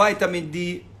vitamin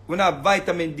D, we don't have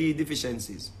vitamin D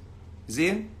deficiencies.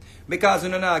 See? Because we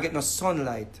don't get no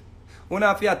sunlight. We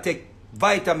don't have to take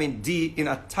vitamin D in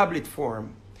a tablet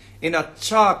form, in a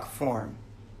chalk form.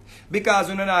 Because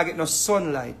we don't get no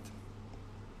sunlight.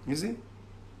 You see?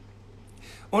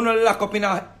 We don't lock up in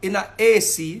a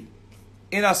AC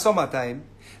in a summertime.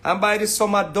 And by the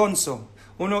summer done so,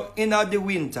 we don't in the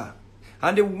winter.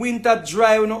 And the winter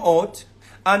dry out.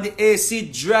 And the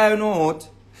AC dry out.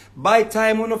 By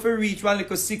time we don't reach one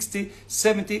like 60,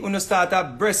 70, we start a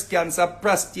breast cancer,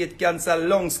 prostate cancer,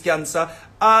 lungs cancer,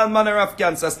 all manner of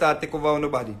cancer start to take over on the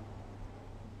body.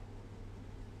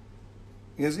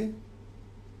 You see?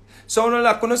 So we don't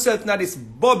lock yourself in this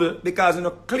bubble because we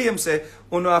don't claim say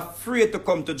we not afraid to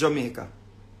come to Jamaica.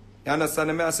 You understand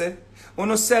what I say? We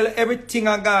don't sell everything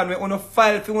and gone, we don't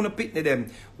file for we don't pitney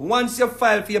them. Once you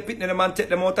file for your pitney them and take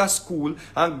them out of school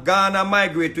and gone and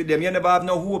migrate with them, you never have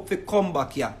no hope to come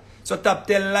back here. So tap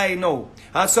tell lie now.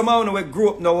 And somehow we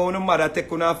grow up now when mother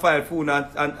take on file for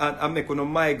and make on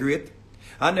migrate.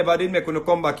 And never did make on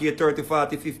come back here 30,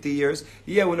 40, 50 years.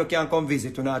 Here we can come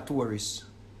visit on our tourists.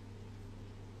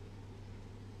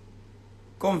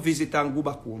 Come visit and go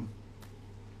back home.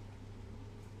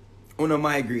 Uno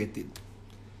migrated.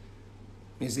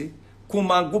 You see?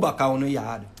 Come and go back on your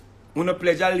yard. Uno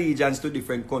pledge allegiance to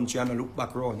different country and look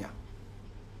back around here.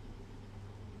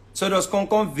 So just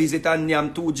come visit and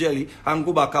yam two jelly and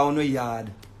go back on your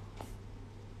yard.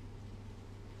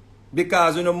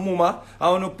 Because uno mama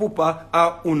and uno papa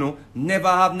and uno never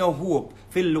have no hope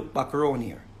to look back around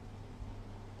here.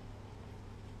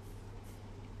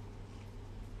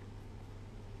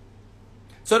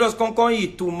 So just come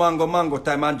eat 2 mango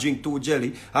time and drink 2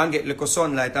 jelly and get little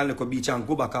sunlight and little beach and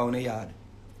go back out in the yard.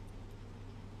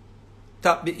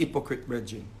 Tap the hypocrite,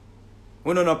 brethren.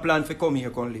 We don't have plan to come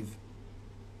here and live.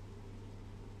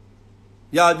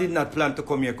 Y'all did not plan to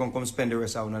come here and come spend the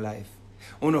rest of our life.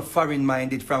 We're not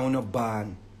foreign-minded from our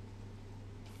barn.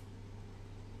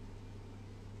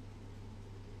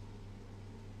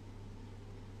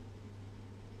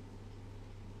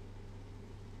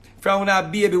 From when I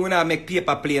baby, when I make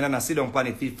paper plane and I sit down on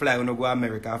it, fly when I go to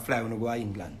America and fly when I go to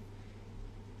England.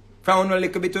 From when I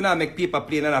little bit when I make paper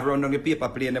plane and I run down the paper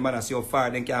plane, the man I see how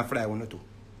far they can fly when I do.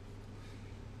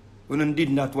 When I did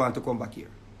not want to come back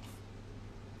here.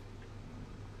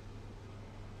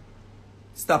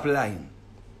 Stop lying.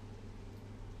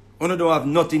 When I don't have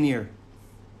nothing here.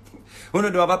 When I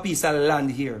don't have a piece of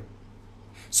land here.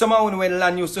 Somehow when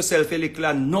land used to sell for little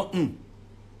land, nothing.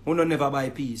 When I never buy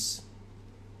peace.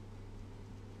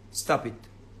 Stop it.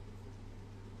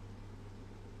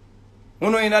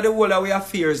 When I in the world we have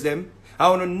fears them, I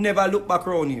want to never look back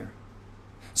around here.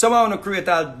 Somehow I want to create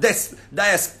a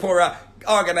diaspora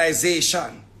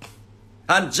organization.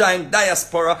 And join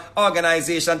diaspora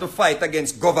organization to fight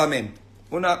against government.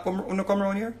 Wanna come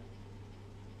around here?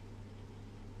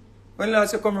 When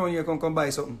last you come around here, come buy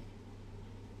something?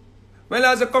 When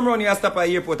last you come around here, stop at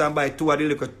the airport and buy two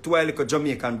little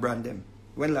Jamaican brand them?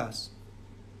 When last?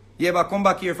 You ever come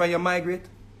back here from your migrate?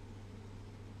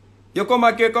 You come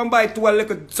back here, come buy two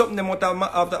little something them out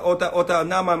of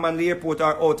Norman the airport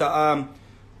or out of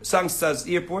Sangster's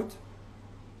airport?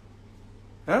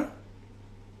 Huh?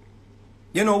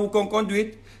 You know who come do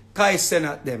it? Kai send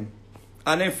at them.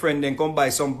 And then friend then come buy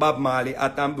some Bob Marley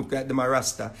at and look at them a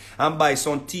Rasta and buy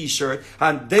some t-shirt.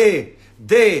 And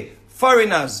they,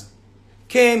 foreigners,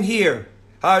 came here.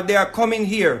 Or they are coming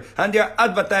here and they are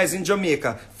advertising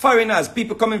Jamaica. Foreigners,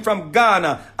 people coming from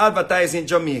Ghana, advertising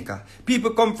Jamaica. People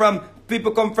come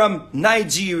from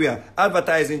Nigeria,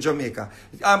 advertising Jamaica.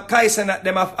 Kaisen at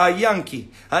them a Yankee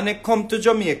and they come to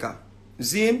Jamaica.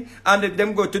 See? And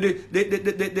them go to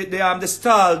the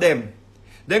stall them.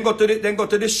 Then go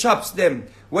to the shops them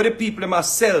where the people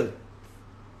must sell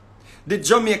the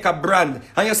Jamaica brand.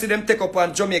 And you see them take up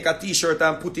on Jamaica t-shirt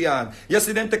and put it on. You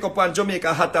see them take up on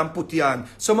Jamaica hat and put it on.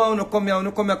 Somehow you come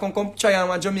here, come try on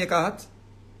one Jamaica hat.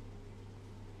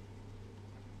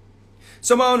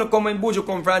 Somehow you come in Buju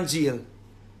come from jail.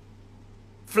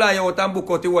 Fly out and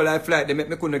book out the whole life flight. They make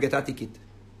me couldn't get a ticket.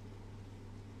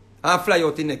 And fly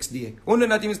out the next day. Only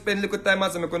not even spend a little time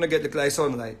as I couldn't get the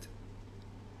sunlight.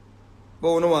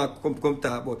 But we don't want to come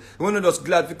talk about. We're just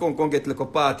glad to come get like a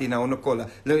party in our color,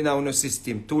 in our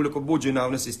system. Two little budget in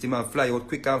our system and fly out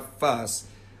quick and fast.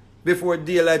 Before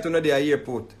daylight on the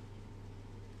airport.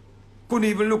 Couldn't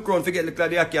even look around to get like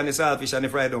the ackee and the saltfish and the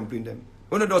fried dumpling them.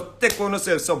 We don't just take on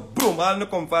ourselves so boom, all no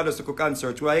come for us to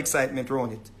concert. We have excitement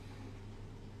around it.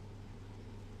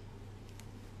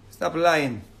 Stop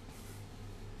lying.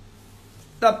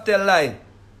 Stop tell lie.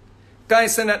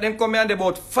 Kaisen at them come here and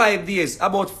about 5 days.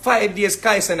 About 5 days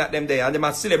Kaisen at them there. And them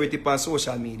are celebrity on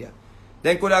social media.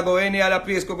 Then could I go any other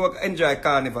place, could go enjoy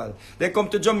carnival. Then come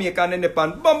to Jamaica and then they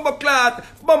pan bumbo clat.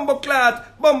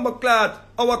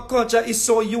 Our culture is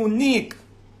so unique.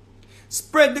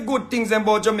 Spread the good things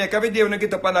about Jamaica. Every day when you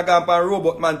get up and I go up on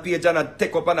Robot Man page and I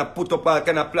take up and I put up a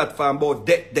kind of platform about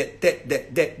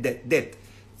death.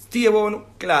 Stay on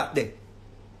clat there.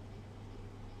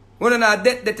 We don't have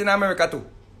death in America too.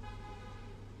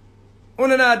 We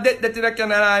don't have death in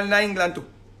Canada and England too.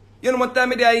 You know what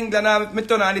time I in England, I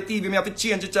turn on the TV, I have to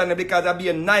change the channel because there be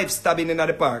a knife stabbing in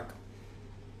the park.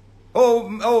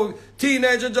 Oh,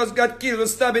 teenager just got killed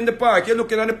stabbed in the park. You're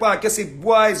looking at the park, you see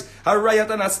boys a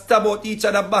riot and a stab out each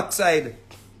other backside.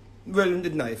 Well, the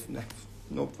knife.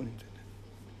 No pun intended.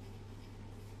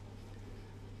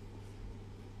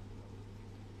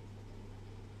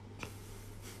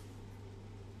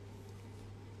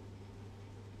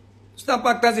 Stop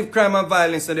acting as if crime and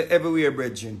violence are everywhere,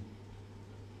 brethren.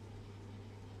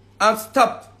 And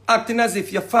stop acting as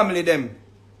if your family them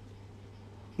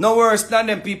no worse than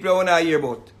them people you want to hear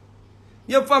about.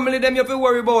 Your family them you have to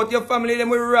worry about. Your family them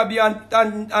will rob you and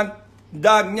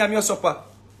dog nyam your supper.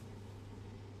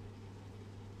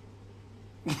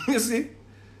 You see?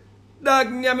 Dog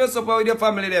nyam your supper with your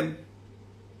family them.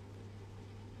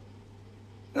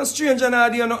 No stranger now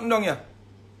do nothing down here.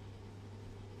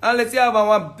 Unless you have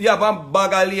one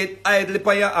bag of late idle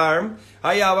upon your arm,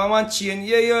 or you have one chain,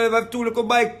 you have two little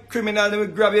bike criminal that will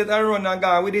grab it and run and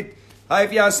go with it. Or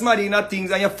if you are smarty in things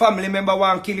and your family member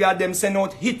want to kill you, them send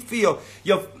out hit for you.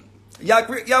 You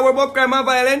worry about crime and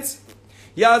violence?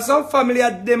 You have some family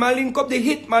at them and link up the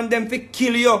hitman them to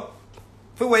kill you.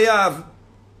 For what you have.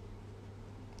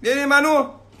 You didn't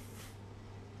know?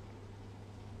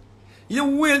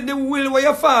 The will where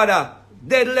your father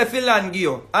dead left your land give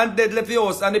you, and dead left your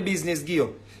house and the business give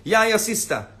you. You and your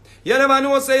sister. You never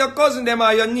know say your cousin them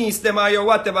or your niece them or your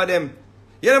whatever them.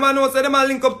 You never know say them a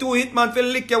link up to a hitman for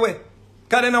lick your way.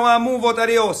 Because they don't want to move out of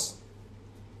the house.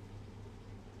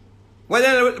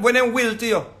 When they will to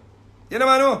you. You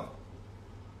never know.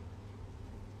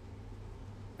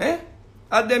 Eh?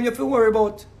 At them you feel worry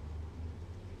about.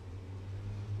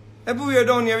 Everywhere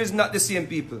down here is not the same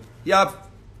people. You have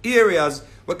areas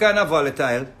were kind of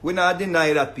volatile. We not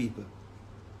deny that people.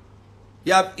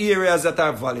 You have areas that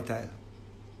are volatile.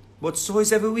 But so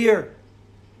is everywhere.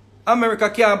 America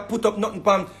can't put up nothing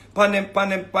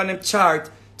on them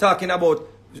chart talking about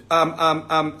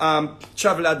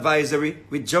travel advisory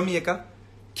with Jamaica,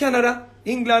 Canada,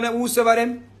 England, and whosoever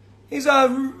them.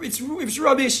 It's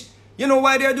rubbish. You know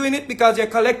why they're doing it? Because they're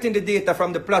collecting the data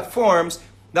from the platforms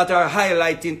that are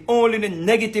highlighting only the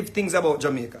negative things about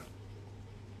Jamaica.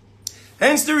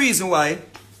 Hence the reason why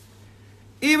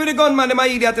even the gunman them are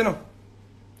idiot, you know.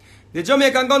 The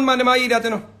Jamaican gunman them are idiot, you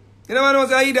know. You never know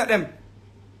they idiot them.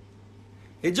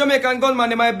 The Jamaican gunman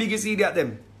them are biggest idiot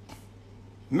them.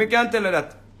 Me can tell you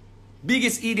that.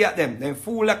 Biggest idiot them. Them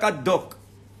fool like a duck.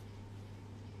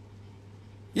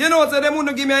 You know what? So them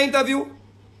wouldn't give me an interview.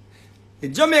 The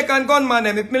Jamaican gunman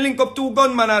them, if me link up two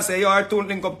gunman and say, yo, I don't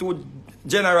link up two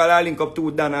general, I link up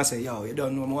two Dan and say, yo, you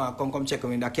don't know more, come check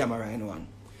me in the camera, you know.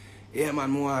 Yeah,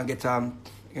 man, I want to get,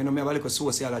 you know, I have a little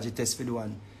sociology test for the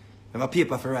one. I have a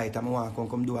paper for write, and I want to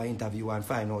come do an interview and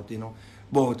find out, you know,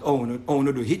 about how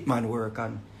to do hitman work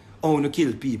and how to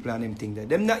kill people and them things there.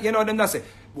 Them not, you know, them not say,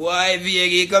 boy,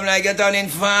 Viegi, come like get on in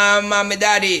farm, mommy,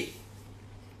 daddy.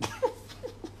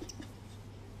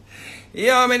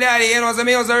 Yo, me daddy, you know, so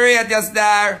me also rate your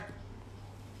star.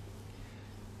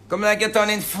 Come like get on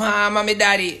in farm, mommy,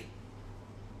 daddy.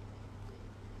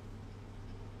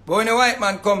 But when the white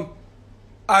man come,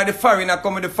 or the foreigner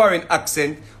come with the foreign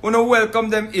accent, we don't welcome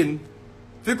them in.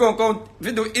 If you come, if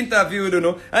you do interview, you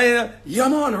know, and yeah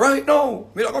man, right now,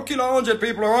 we don't go kill 100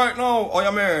 people right now. Oh,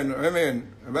 you mean,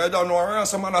 I don't know,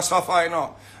 some man a suffer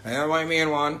now. Yeah, what I mean,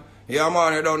 one. Yeah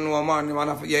man, you don't know, man, you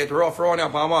want to get rough round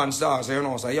up a man stars, you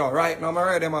know, say, yo, right now I'm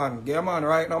ready, man. Yeah man,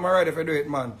 right now I'm ready for do it,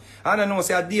 man. And I know,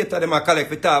 say, a data them a collect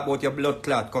for talk about your blood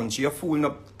clot country, you're fooling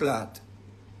up clot.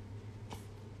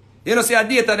 You know, say a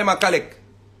data them a collect.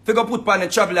 If you go put on the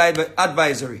travel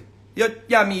advisory.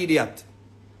 You're me idiot.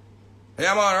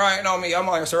 Yeah man, right now me,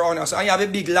 man, you surround us. And you have a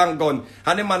big long gun.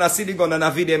 And the man a see the gun and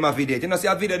a video him a video. You know, see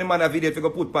a video, the man a video if you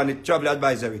go put on the travel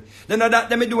advisory. You know that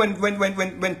them do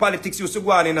when politics used to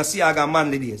go on in a Siaga and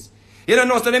Manly days. You don't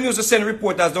know, so them used to send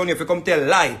reporters down here if you come tell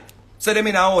lie. So them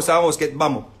in a house get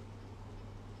bammo.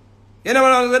 You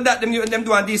know that them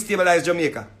do and destabilize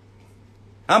Jamaica.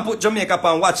 And put Jamaica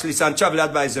on watch list and travel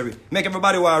advisory. Make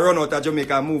everybody want to run out of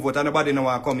Jamaica and move out and nobody don't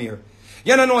want to come here.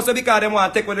 You know, so because they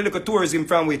want to take with a little tourism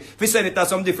from we, if we send it to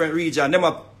some different region,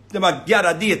 they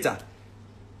gather data.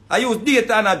 I use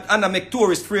data and I make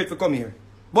tourists afraid to come here.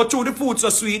 But through the food so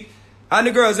sweet, and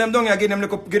the girls them down here give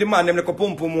the man them like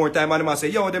pum pum more time and them say,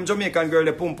 yo, them Jamaican girl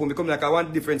they pum pum become like I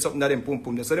want different something that them pum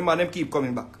pum. So the man them keep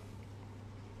coming back.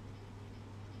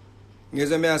 You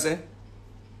see me I say?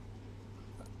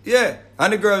 Yeah,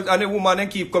 and the girls and the woman them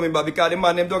keep coming back because the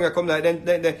man them don't come like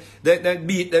they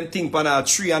beat them thing on a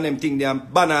tree and them thing there,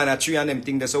 banana tree and them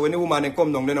thing there. So when the woman them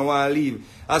come down, they don't want to leave.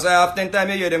 As I have 10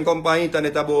 times a year them come on the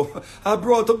internet about I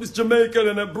brought up this Jamaican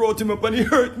and I brought him up and he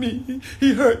hurt me.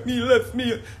 He hurt me,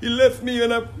 he left me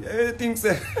and I think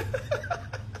say.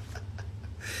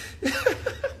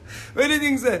 What do you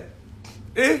think say?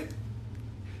 Eh?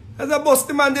 As a bust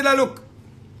the man did I look?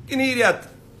 An idiot.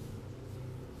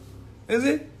 You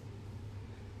see?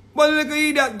 But look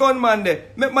at that gunman there.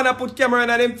 Make man put camera in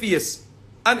them face.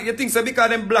 And you think so because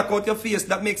them black out your face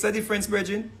that makes a difference,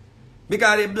 brethren?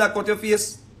 Because they black out your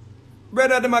face.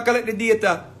 Brother, them a collect the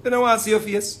data. They don't want to see your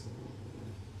face.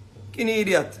 Kin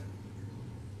idiot.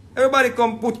 Everybody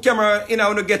come put camera in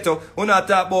our ghetto. We not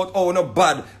talk about how no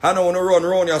bad. And how no run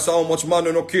around you so how much man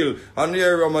you no kill. And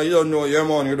here man, you don't know, yeah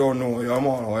man, you don't know, yeah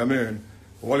man, what I mean.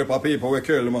 All the people we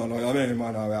kill, man. I mean,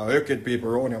 man, we wicked people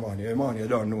around you, man. Yeah, man, you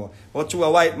don't know. But to a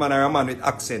white man or a man with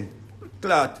accent.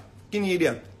 Clot. King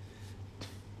idiot.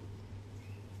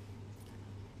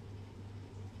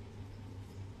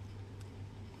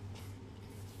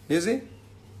 You see?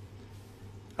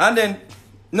 And then,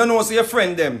 no, see your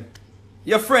friend them.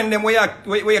 Your friend them where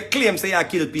you claim say you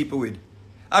kill people with.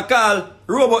 I call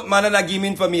robot man and I give him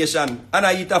information. And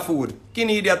I eat a food. King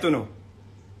idiot to know.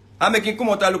 I make him come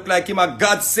out and look like him a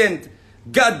God sent,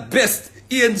 God best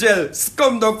angel,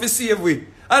 come down to save we.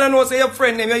 I don't know, say your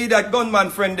friend them, you that gunman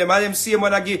friend them, and them same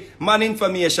one I give man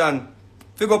information.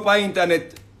 Figure up on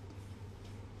internet.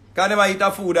 Can them eat a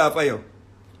food off of you?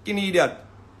 You need that.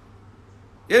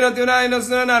 You don't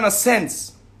know, no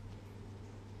sense.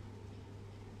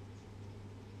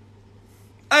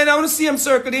 I now see him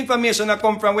circle the information that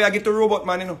come from where I get to robot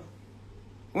man, you know.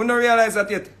 We don't realize that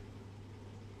yet.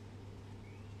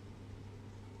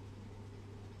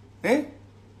 Eh?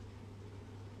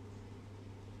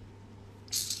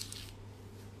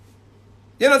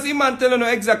 You know, see man telling you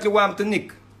exactly what I'm to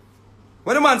Nick.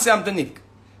 What the man say I'm to Nick?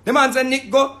 The man say Nick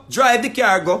go, drive the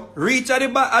car go, reach at the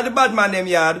bad man them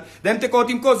yard, then take out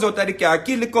him cousin out of the car,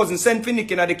 kill the cousin, send for Nick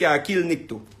in the car, kill Nick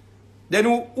too. Then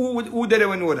who did it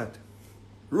when know that?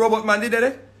 Robot man did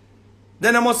it?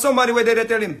 Then there must somebody where they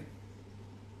tell him.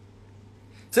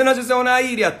 So not just say, an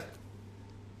idiot.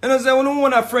 You know, say, you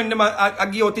want a friend, them I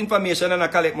give out information and I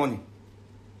collect money.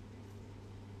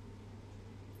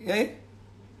 Yeah?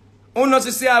 You know,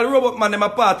 say, all robot man, them a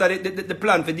part of the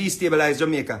plan for destabilize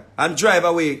Jamaica and drive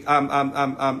away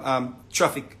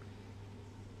traffic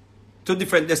to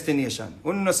different destinations.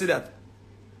 You know, see that?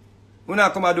 You know,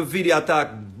 come out do video attack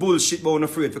bullshit, but you're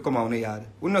afraid to come out in the yard.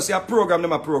 You know, see a program,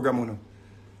 them a program, you know.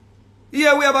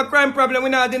 Yeah, we have a crime problem. We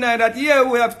not deny that. Yeah,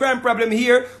 we have crime problem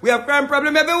here. We have crime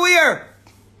problem everywhere.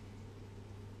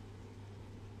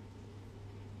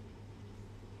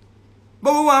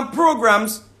 But we want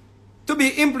programs to be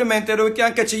implemented so we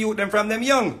can catch the youth them from them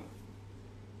young.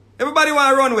 Everybody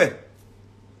want to run away.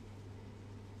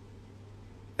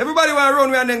 Everybody want to run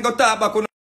away and then go talk back home.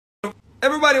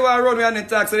 Everybody want to run away and then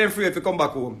talk so they're free if you come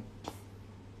back home.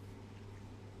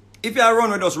 If you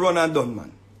run away, just run and done,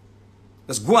 man.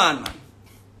 Just go on, man.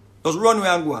 Just run away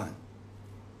and go on.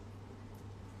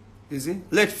 You see?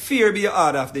 Let fear be your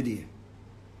order of the day.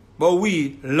 But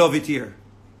we love it here.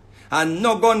 And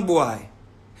no gun boy,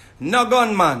 no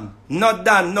gunman, no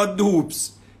Dan, no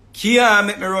dupes can't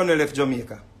make me run away left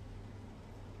Jamaica.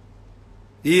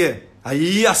 Yeah. I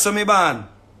hear some me ban.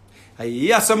 I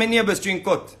hear some me neighbors drink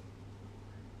cut.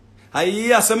 I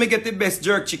hear some me get the best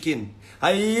jerk chicken.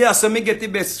 I hear some me get the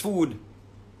best food.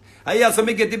 I hear some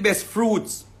me get the best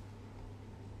fruits.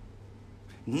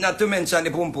 Not to mention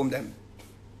the pum pum them.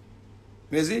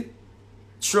 You see?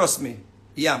 Trust me.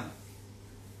 Yam.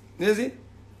 You see?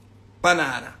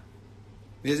 Banana.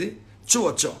 You see?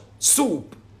 Chocho.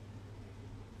 Soup.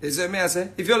 You see what I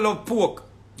say? If you love pork,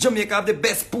 Jamaica have the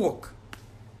best pork.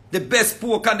 The best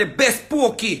pork and the best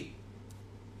porky.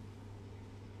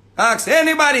 Ask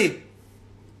anybody.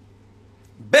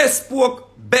 Best pork,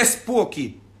 best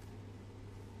porky.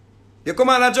 You come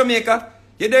out of Jamaica,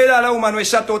 you there all a woman who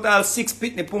shot out all 6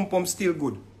 pitney pum pum still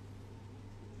good.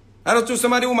 I don't know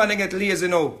some of the women get lazy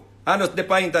now. I just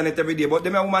depend on internet every day. But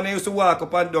them women used to walk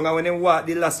up and down, and when they walk,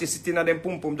 the last you sitting on them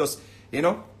pum pum just, you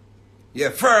know, yeah,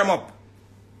 firm up.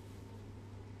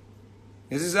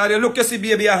 This is how you look, you see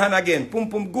baby a hand again. Pum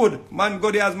pum good. Man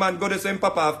go there as man go there, so him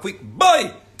papa have quick.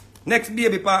 Boy! Next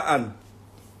baby pa hand.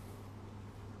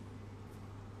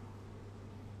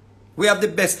 We have the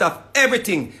best of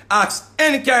everything. Ask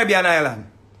any Caribbean island.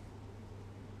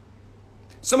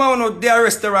 Someone know their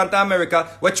restaurant in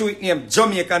America, what you eat name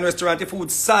Jamaican restaurant, the food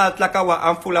salt like a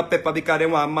and full of pepper because they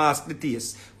want to mask the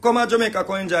taste. Come to Jamaica,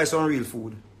 come enjoy some real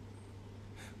food.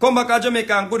 Come back to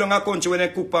Jamaica and go down a country when they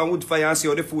cook on wood fire and see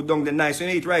how the food down the nice. When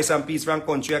you eat rice and peas from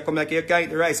country, you come like you can eat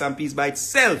the rice and peas by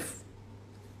itself.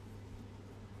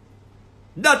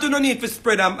 That you don't need to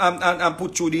spread and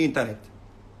put through the internet.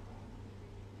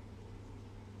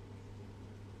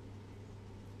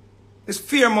 It's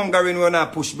fear-mongering when I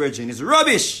push virgin. It's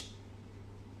rubbish.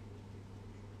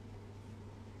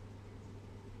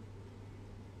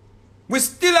 We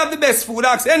still have the best food.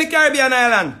 Ask any Caribbean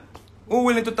island who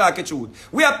willing to talk the truth.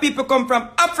 We have people come from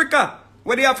Africa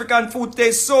where the African food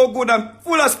tastes so good and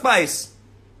full of spice.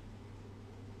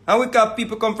 And we have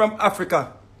people come from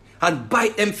Africa and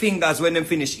bite them fingers when they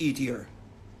finish eat here.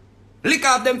 Lick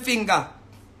off them finger.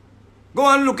 Go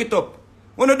and look it up.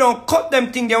 When you don't cut them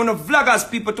things, they want to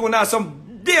vloggers people to have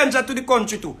some danger to the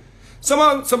country too. Some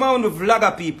of the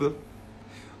vlogger people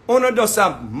want to do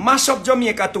some mash up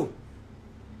Jamaica too.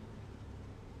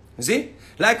 See?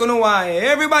 Like you know why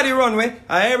everybody run away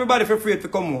and everybody feel afraid to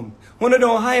come home. When you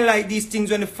don't highlight these things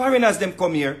when the foreigners them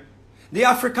come here, the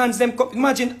Africans them come.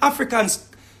 Imagine Africans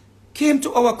came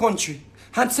to our country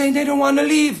and saying they don't want to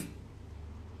leave.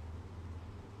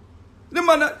 The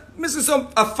man, Mr. Some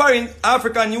a foreign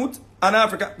African youth. And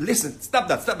Africa, listen, stop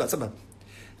that.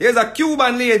 Here's a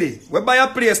Cuban lady. We buy a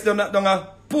place down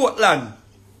Portland.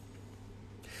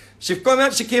 She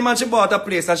came and she bought a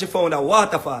place and she found a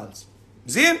waterfalls.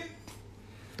 See?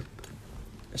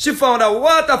 She found a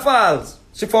waterfalls.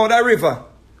 She found a river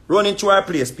running through her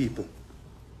place, people.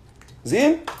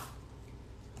 See?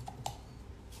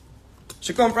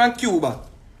 She come from Cuba.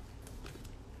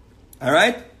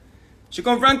 Alright? She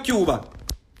come from Cuba.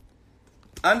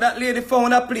 And that lady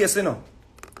found a place, you know.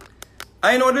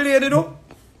 I know the lady do.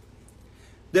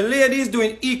 The lady is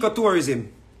doing ecotourism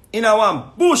in a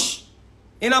one bush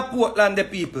in a Portland, the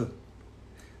people.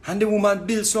 And the woman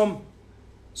built some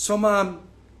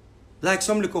like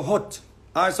some little hut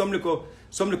or some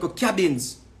little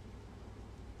cabins.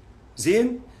 See?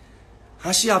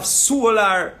 And she have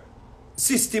solar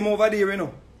system over there, you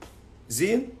know.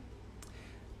 See?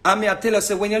 And me I tell her,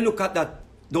 say, when you look at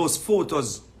those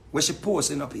photos where she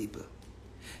posting of people,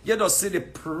 you just see the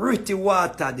pretty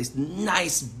water, this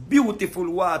nice, beautiful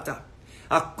water.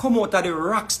 I come out of the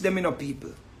rocks, them, you know,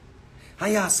 people.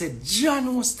 And you say,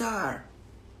 John Star.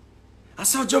 I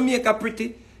saw Jamaica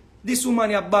pretty. This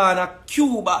woman is born in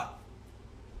Cuba.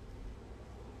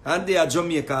 And they are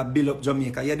Jamaica, build up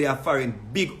Jamaica. Yeah, they are foreign,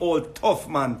 big old tough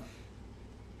man.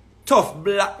 Tough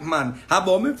black man.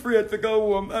 I'm afraid to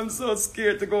go home. I'm so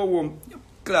scared to go home. You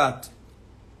clot.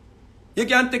 You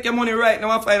can take your money right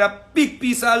now and find a big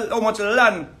piece of how much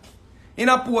land in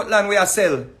a Portland where you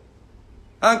sell.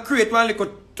 And create one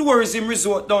little tourism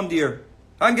resort down there.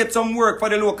 And get some work for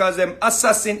the locals, them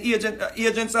assassin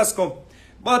agents has come.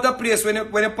 But a place when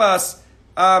you pass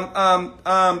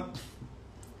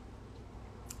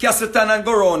Castleton and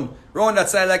go round that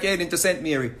side like you're heading to St.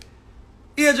 Mary.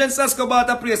 Agent Sasko bought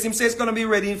a place. Him says it's going to be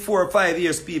ready in 4 or 5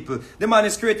 years, people. The man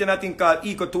is creating a thing called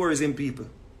ecotourism, people.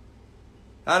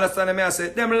 I understand me? I say,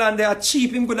 them land they are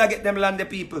cheap. Him could get them land the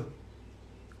people.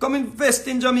 Come invest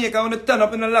in Jamaica. When you turn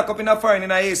up in a lock up in a foreign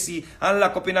in a AC and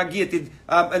lock up in a gated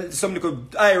some little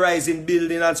high-rising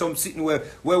building and some sitting where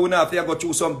we don't have to go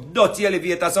through some dirty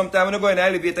elevator. Sometimes when you go in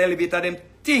the elevator, them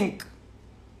think.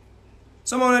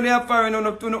 Some of them are foreign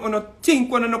on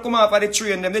think when you come off of the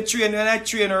train. Them the train when I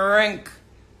train rank.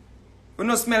 We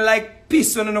don't smell like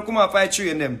piss when you come off of the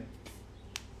train them.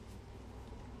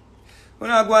 When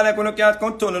I go like when you can't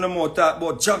come turn on the mouth talk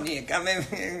about Jamaica.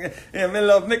 I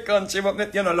love my country,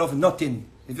 but you don't love nothing.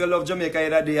 If you love Jamaica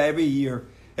every day, every year,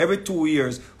 every 2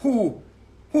 years, who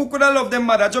could have loved them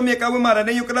mother? Jamaica with mother,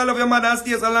 then you could have loved your mother and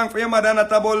stay so long for your mother and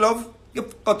not about love? You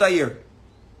cut a ear.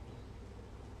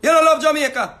 You don't love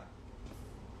Jamaica.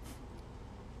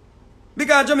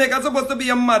 Because Jamaica is supposed to be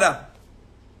your mother.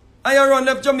 And you run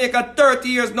left Jamaica 30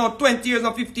 years now, 20 years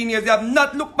now, 15 years. You have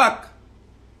not looked back.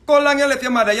 How long you left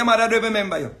your mother? Your mother don't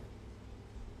remember you.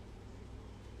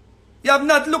 You have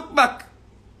not looked back.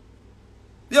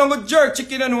 You don't go jerk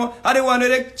chicken, you know, and the one that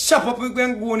they chop up and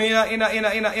go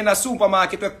in a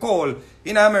supermarket with coal.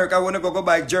 In America, when you go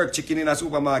buy jerk chicken in a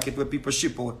supermarket where people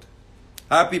ship out.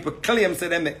 Or people claim say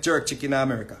they make jerk chicken in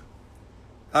America.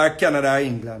 Or Canada or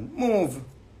England. Move.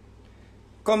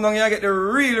 Come down here and get the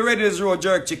real Reddy's Road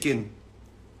jerk chicken.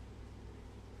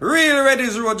 Real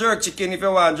Reddy's Road jerk chicken if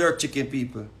you want jerk chicken,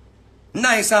 people.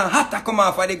 Nice and hot to come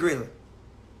off of the grill.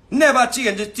 Never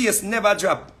change, the taste never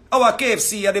drop. Our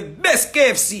KFC are the best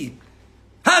KFC.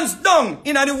 Hands down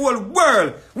in the whole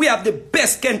world. We have the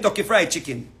best Kentucky Fried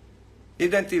Chicken. If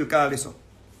they still call this up.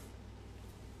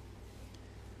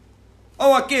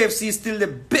 Our KFC is still the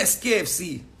best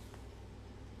KFC.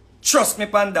 Trust me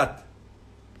upon that.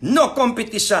 No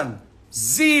competition.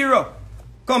 Zero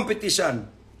competition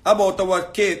about our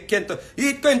Kentucky.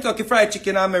 Eat Kentucky Fried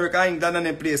Chicken in America, England, and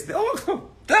them place there. Oh,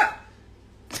 that.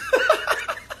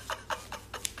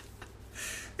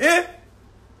 Eh?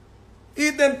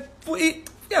 Eat them. Eat.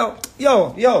 Yo.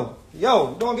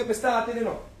 Don't get me started, you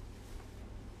know.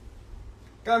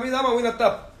 Come in, I'm a winner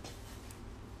top.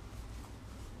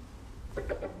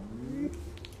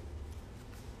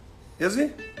 You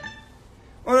see?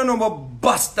 I don't know about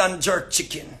Boston jerk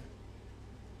chicken.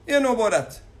 You know about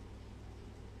that?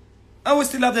 And we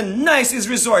still have the nicest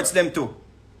resorts, them too.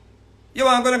 You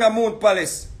want to go to Moon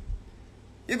Palace.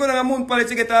 You go to Moon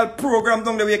Palace, you get all program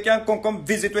down there where you can come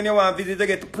visit when you want to visit. You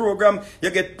get the program,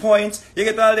 you get points, you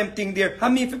get all them things there.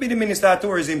 And me if you be the Minister of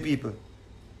Tourism, people.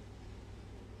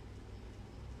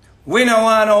 We don't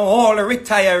want no whole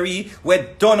retiree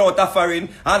with done out of foreign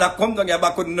and I come down here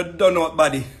back with no done out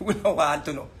body. We don't want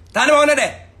to know. Turn around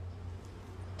there.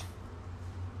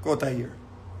 Go to here.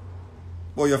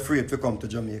 Boy, you're afraid to come to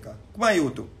Jamaica. Come on, you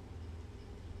two.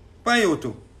 Come on, you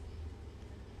two.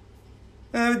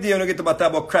 Every day you get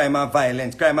about crime and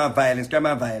violence, crime and violence, crime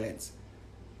and violence.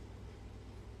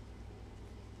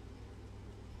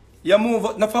 You move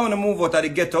out, not want to move out of the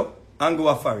ghetto and go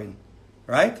a foreign.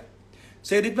 Right?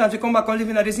 So you did plan to come back and live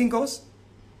in the zinc house?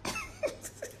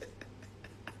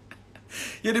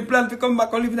 You the plan to come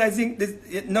back and live in a zinc.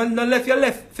 No left your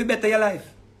left for better your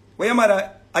life. What your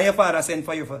mother and your father sent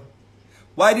for you for?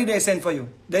 Why did they send for you?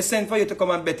 They sent for you to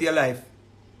come and better your life.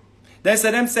 They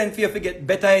said them sent for you to get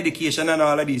better education and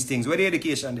all of these things. Where the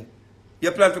education there?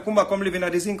 You plan to come back and live in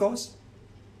a zinc house?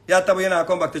 You have to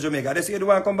come back to Jamaica. They say you don't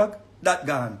want to come back? That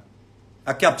gone.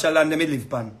 I capture land they live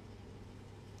pan.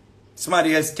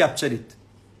 Somebody else captured it.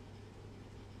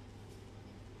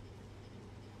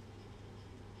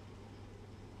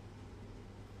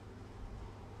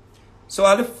 So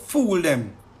I fool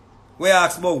them. We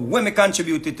ask about when we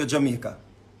contributed to Jamaica.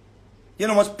 You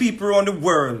know what people around the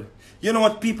world. You know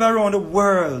what people around the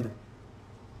world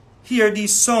hear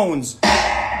these sounds.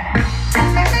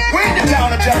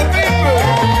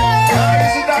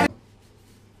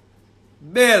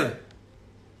 Bill.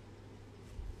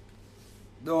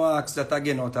 Don't ask that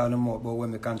again out of the mouth about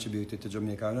when we contributed to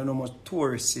Jamaica. I don't know much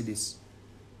tourists see this.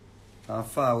 And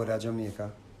forward at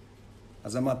Jamaica.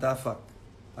 As a matter of fact,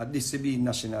 this will be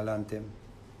national anthem.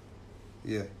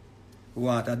 Yeah. We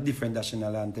want a different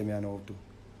national anthem you know too.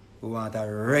 We want a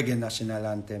reggae national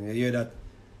anthem. You hear that?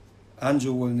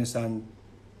 Andrew Wellness and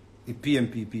the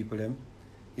PMP people them.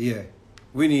 Yeah.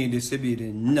 We need this to be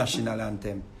the national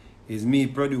anthem. It's me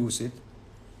produce it.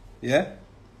 Yeah?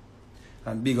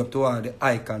 And big up to all the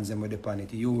icons them with the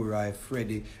planet. Uri,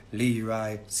 Freddie,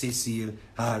 Leroy, Cecile,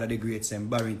 all of the greats them.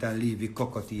 Barrington, Levy,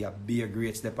 Cocotti, a beer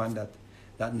greats depend that.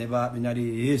 That never happened in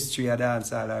the history of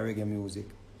dancehall or reggae music.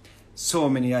 So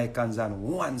many icons on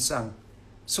one song.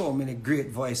 So many great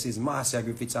voices. Marcia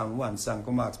Griffiths on one song.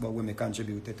 Come ask about when we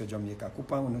contributed to Jamaica.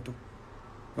 Kupa uno too.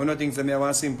 You know things that me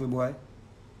want simple boy?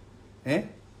 Eh?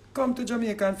 Come to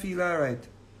Jamaica and feel alright.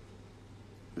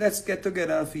 Let's get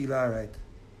together and feel alright.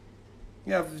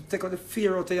 You have to take out the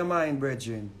fear out of your mind,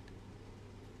 brethren.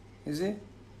 You see?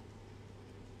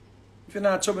 If you're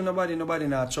not trouble nobody, nobody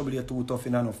not trouble you too tough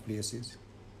in enough places.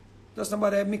 Just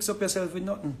nobody mix up yourself with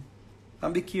nothing.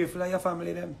 And be careful of your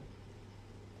family them.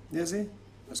 You see?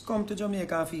 Just come to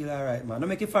Jamaica and feel alright, man. Don't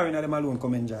make it foreigner them alone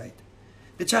come enjoy it.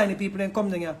 The Chinese people then come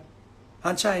down here.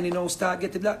 And Chinese now start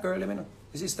get the black girl them, you know.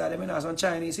 The sister them, you know. Some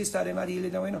Chinese sister them are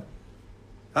dealing now, you know.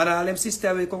 And all them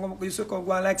sisters will used to come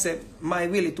go and like say, my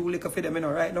Willie too little for them, you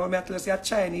know. Right now, I tell you, say,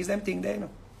 Chinese them thing there, you know.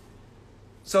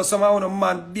 So somehow no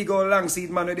man, big old long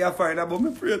seat man, they are foreigner, but I'm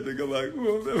afraid to go back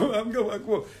home. I'm go back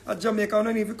home. At Jamaica, I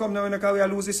don't even come now, because we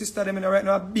lose the sister them, you know. Right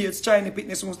now, a beard Chinese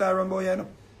fitness won't start run boy, you know.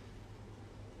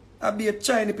 A beard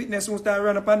Chinese fitness won't start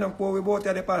run up and down, we both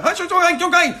at the pan. I should go and go,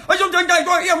 go,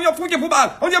 here, you're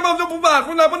football, on your mouth,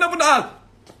 football.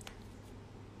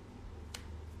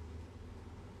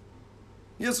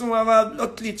 Yes, we have a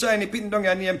ugly Chinese pin down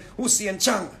your name, Hussein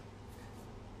Chang.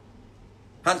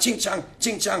 And Ching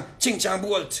Chang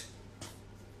Bolt.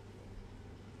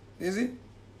 You see?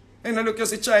 And now look, you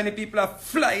see Chinese people are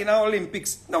flying in the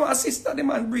Olympics. No, a sister, the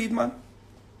man breed, man.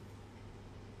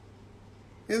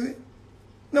 You see?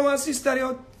 No, a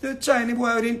sister, the Chinese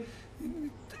boy,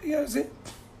 you see?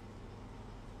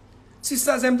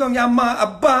 Sisters, them down,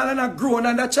 a ball and a grown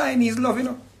and the Chinese love, you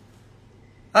know.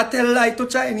 I tell lie to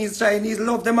Chinese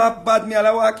love them up bad. Me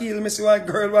all walk kill me see one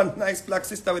girl, one nice black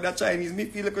sister with a Chinese. Me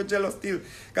feel like jealous still.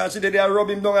 Cause she did there rub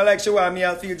him down and like she want me,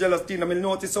 I feel jealous still. I mean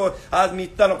notice so as me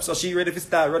turn up so she ready to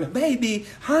start running. Baby,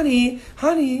 honey,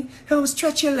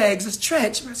 stretch your legs,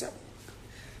 stretch.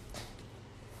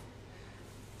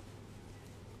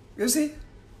 You see?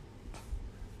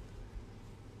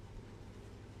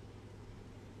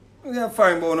 We are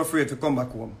fine but afraid to come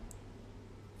back home.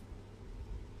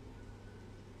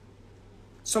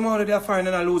 Somehow they are fine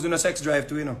and losing a sex drive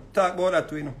too, you know. Talk about that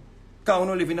too, you know. Because we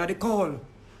don't live in the cold.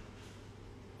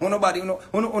 Nobody, we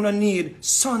don't need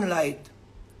sunlight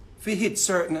to hit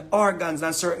certain organs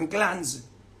and certain glands.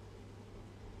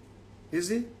 You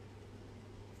see?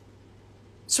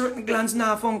 Certain glands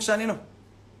now function, you know.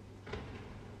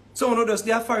 Some of us,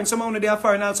 they are foreign, some of they are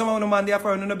foreign, and some of the man, they are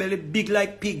foreign, and the belly big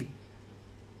like pig.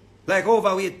 Like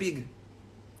overweight pig.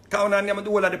 Because we do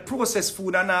all of the processed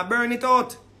food and now burn it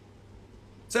out.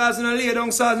 So as you lay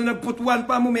down, so as you put one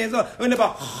palm on me, so you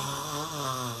never.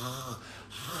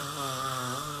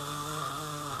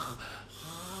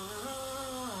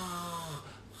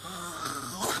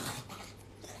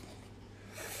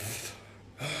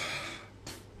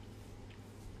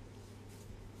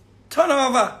 Turn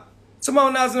over.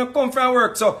 Someone as you come from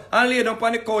work, so and lay down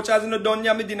on the couch as you done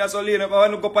your dinner, so lay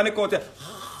down and go on the couch.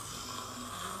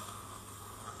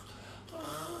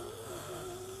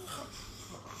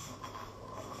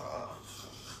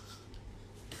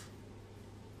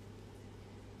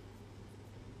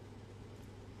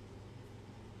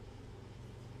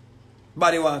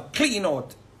 Body want clean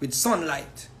out with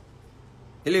sunlight.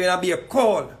 You live in a be a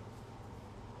cold.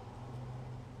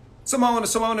 Someone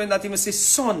not even see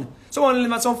sun. Someone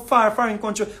live in some far foreign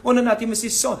country. One not even see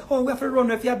sun. Oh, we have to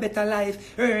run if you have a better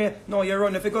life. No, you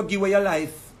run if you go give away your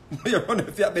life. You run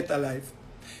if you have a better life.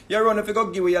 You run if you go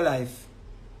give away your life.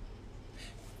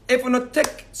 If you not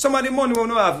take some of the money we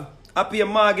have, I pay a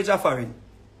mortgage of foreign,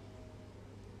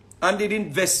 and they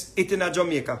invest it in a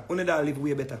Jamaica, we don't live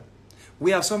way better.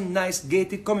 We have some nice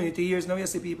gated community here now, you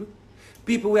see people.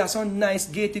 We have some nice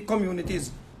gated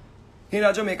communities in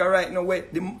a Jamaica right now where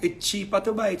it's cheaper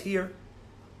to buy it here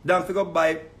than to go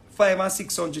buy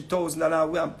 $500,000 and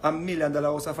 $600,000 $1 million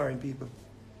house of foreign people.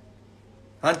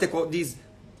 And take out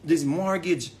this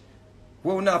mortgage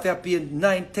where we now have to pay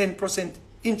 9-10%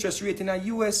 interest rate in the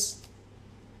US.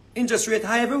 Interest rate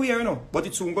high everywhere, you know, but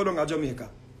it soon go down at Jamaica.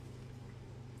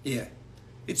 Yeah,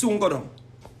 it soon go down.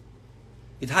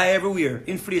 It's high everywhere.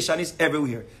 Inflation is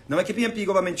everywhere. Now make PMP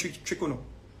government trick you know.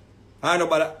 I know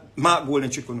about Mark Gold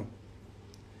and trick you know.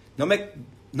 Now make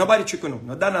nobody trick you know.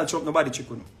 No Donald Trump, nobody trick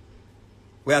you know.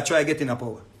 We are trying to get in a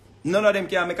power. None of them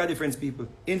can make a difference, people.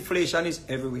 Inflation is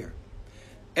everywhere.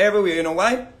 Everywhere, you know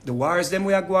why? The wars them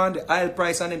we are going, the oil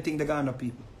price and them thing they gone up,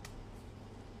 people.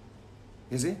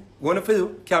 You see? We want to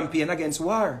do campaign against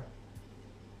war.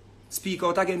 Speak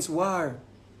out against war.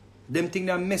 Them thing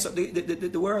that mess up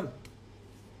the world.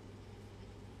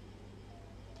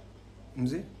 You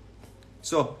see?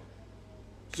 So,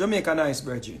 Jamaica nice,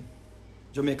 virgin.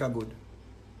 Jamaica good.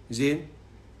 You see?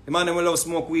 The man who love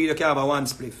smoke weed, you can't have a one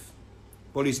spliff.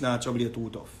 Police not trouble you too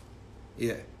tough.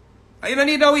 Yeah. And you don't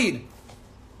need no weed.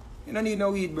 You don't need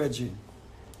no weed, virgin.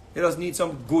 You just need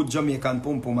some good Jamaican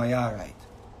pum pum and you're alright.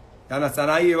 You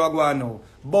understand? I hear what go on now.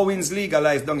 Bowens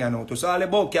legalized down here now too. So all the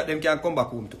bowcat them can come back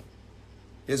home too.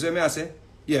 You see what I say?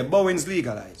 Yeah, Bowens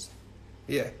legalized.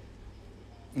 Yeah.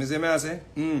 You see what I say?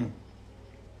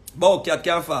 Bowcat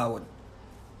can forward.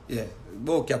 Yeah.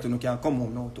 Bowcat can come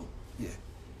home now too. Yeah.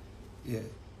 Yeah.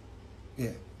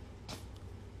 Yeah.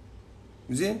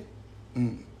 You see?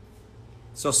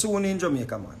 So soon in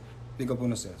Jamaica, man. Big up on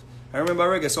yourself. I remember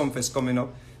Reggae Sumfest coming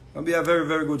up. It'll be a very,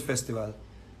 very good festival.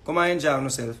 Come and enjoy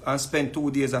yourself and spend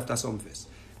 2 days after Sumfest.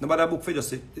 Nobody book for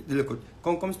just look.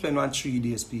 Come spend 1 3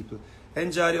 days, people.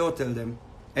 Enjoy the hotel them.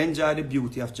 Enjoy the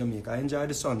beauty of Jamaica. Enjoy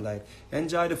the sunlight.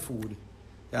 Enjoy the food.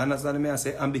 You understand me? I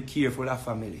say, and be careful of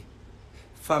family.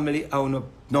 Family are one of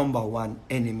 #1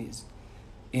 enemies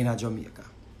in a Jamaica.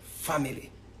 Family.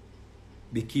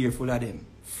 Be careful of them.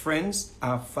 Friends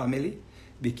and family,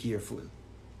 be careful.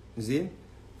 You see?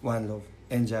 One love.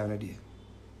 Enjoy the day.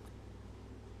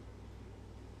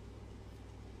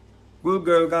 Good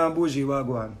girl gone bougie, what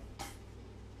go on?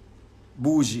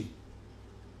 Bougie.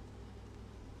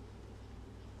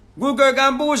 Good girl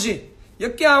gone bougie.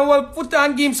 You can't hold foot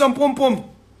and give him some pum pum.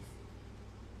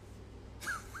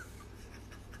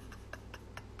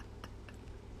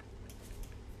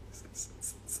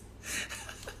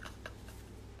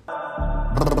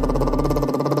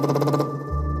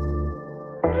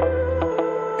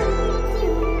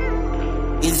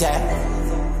 Is that?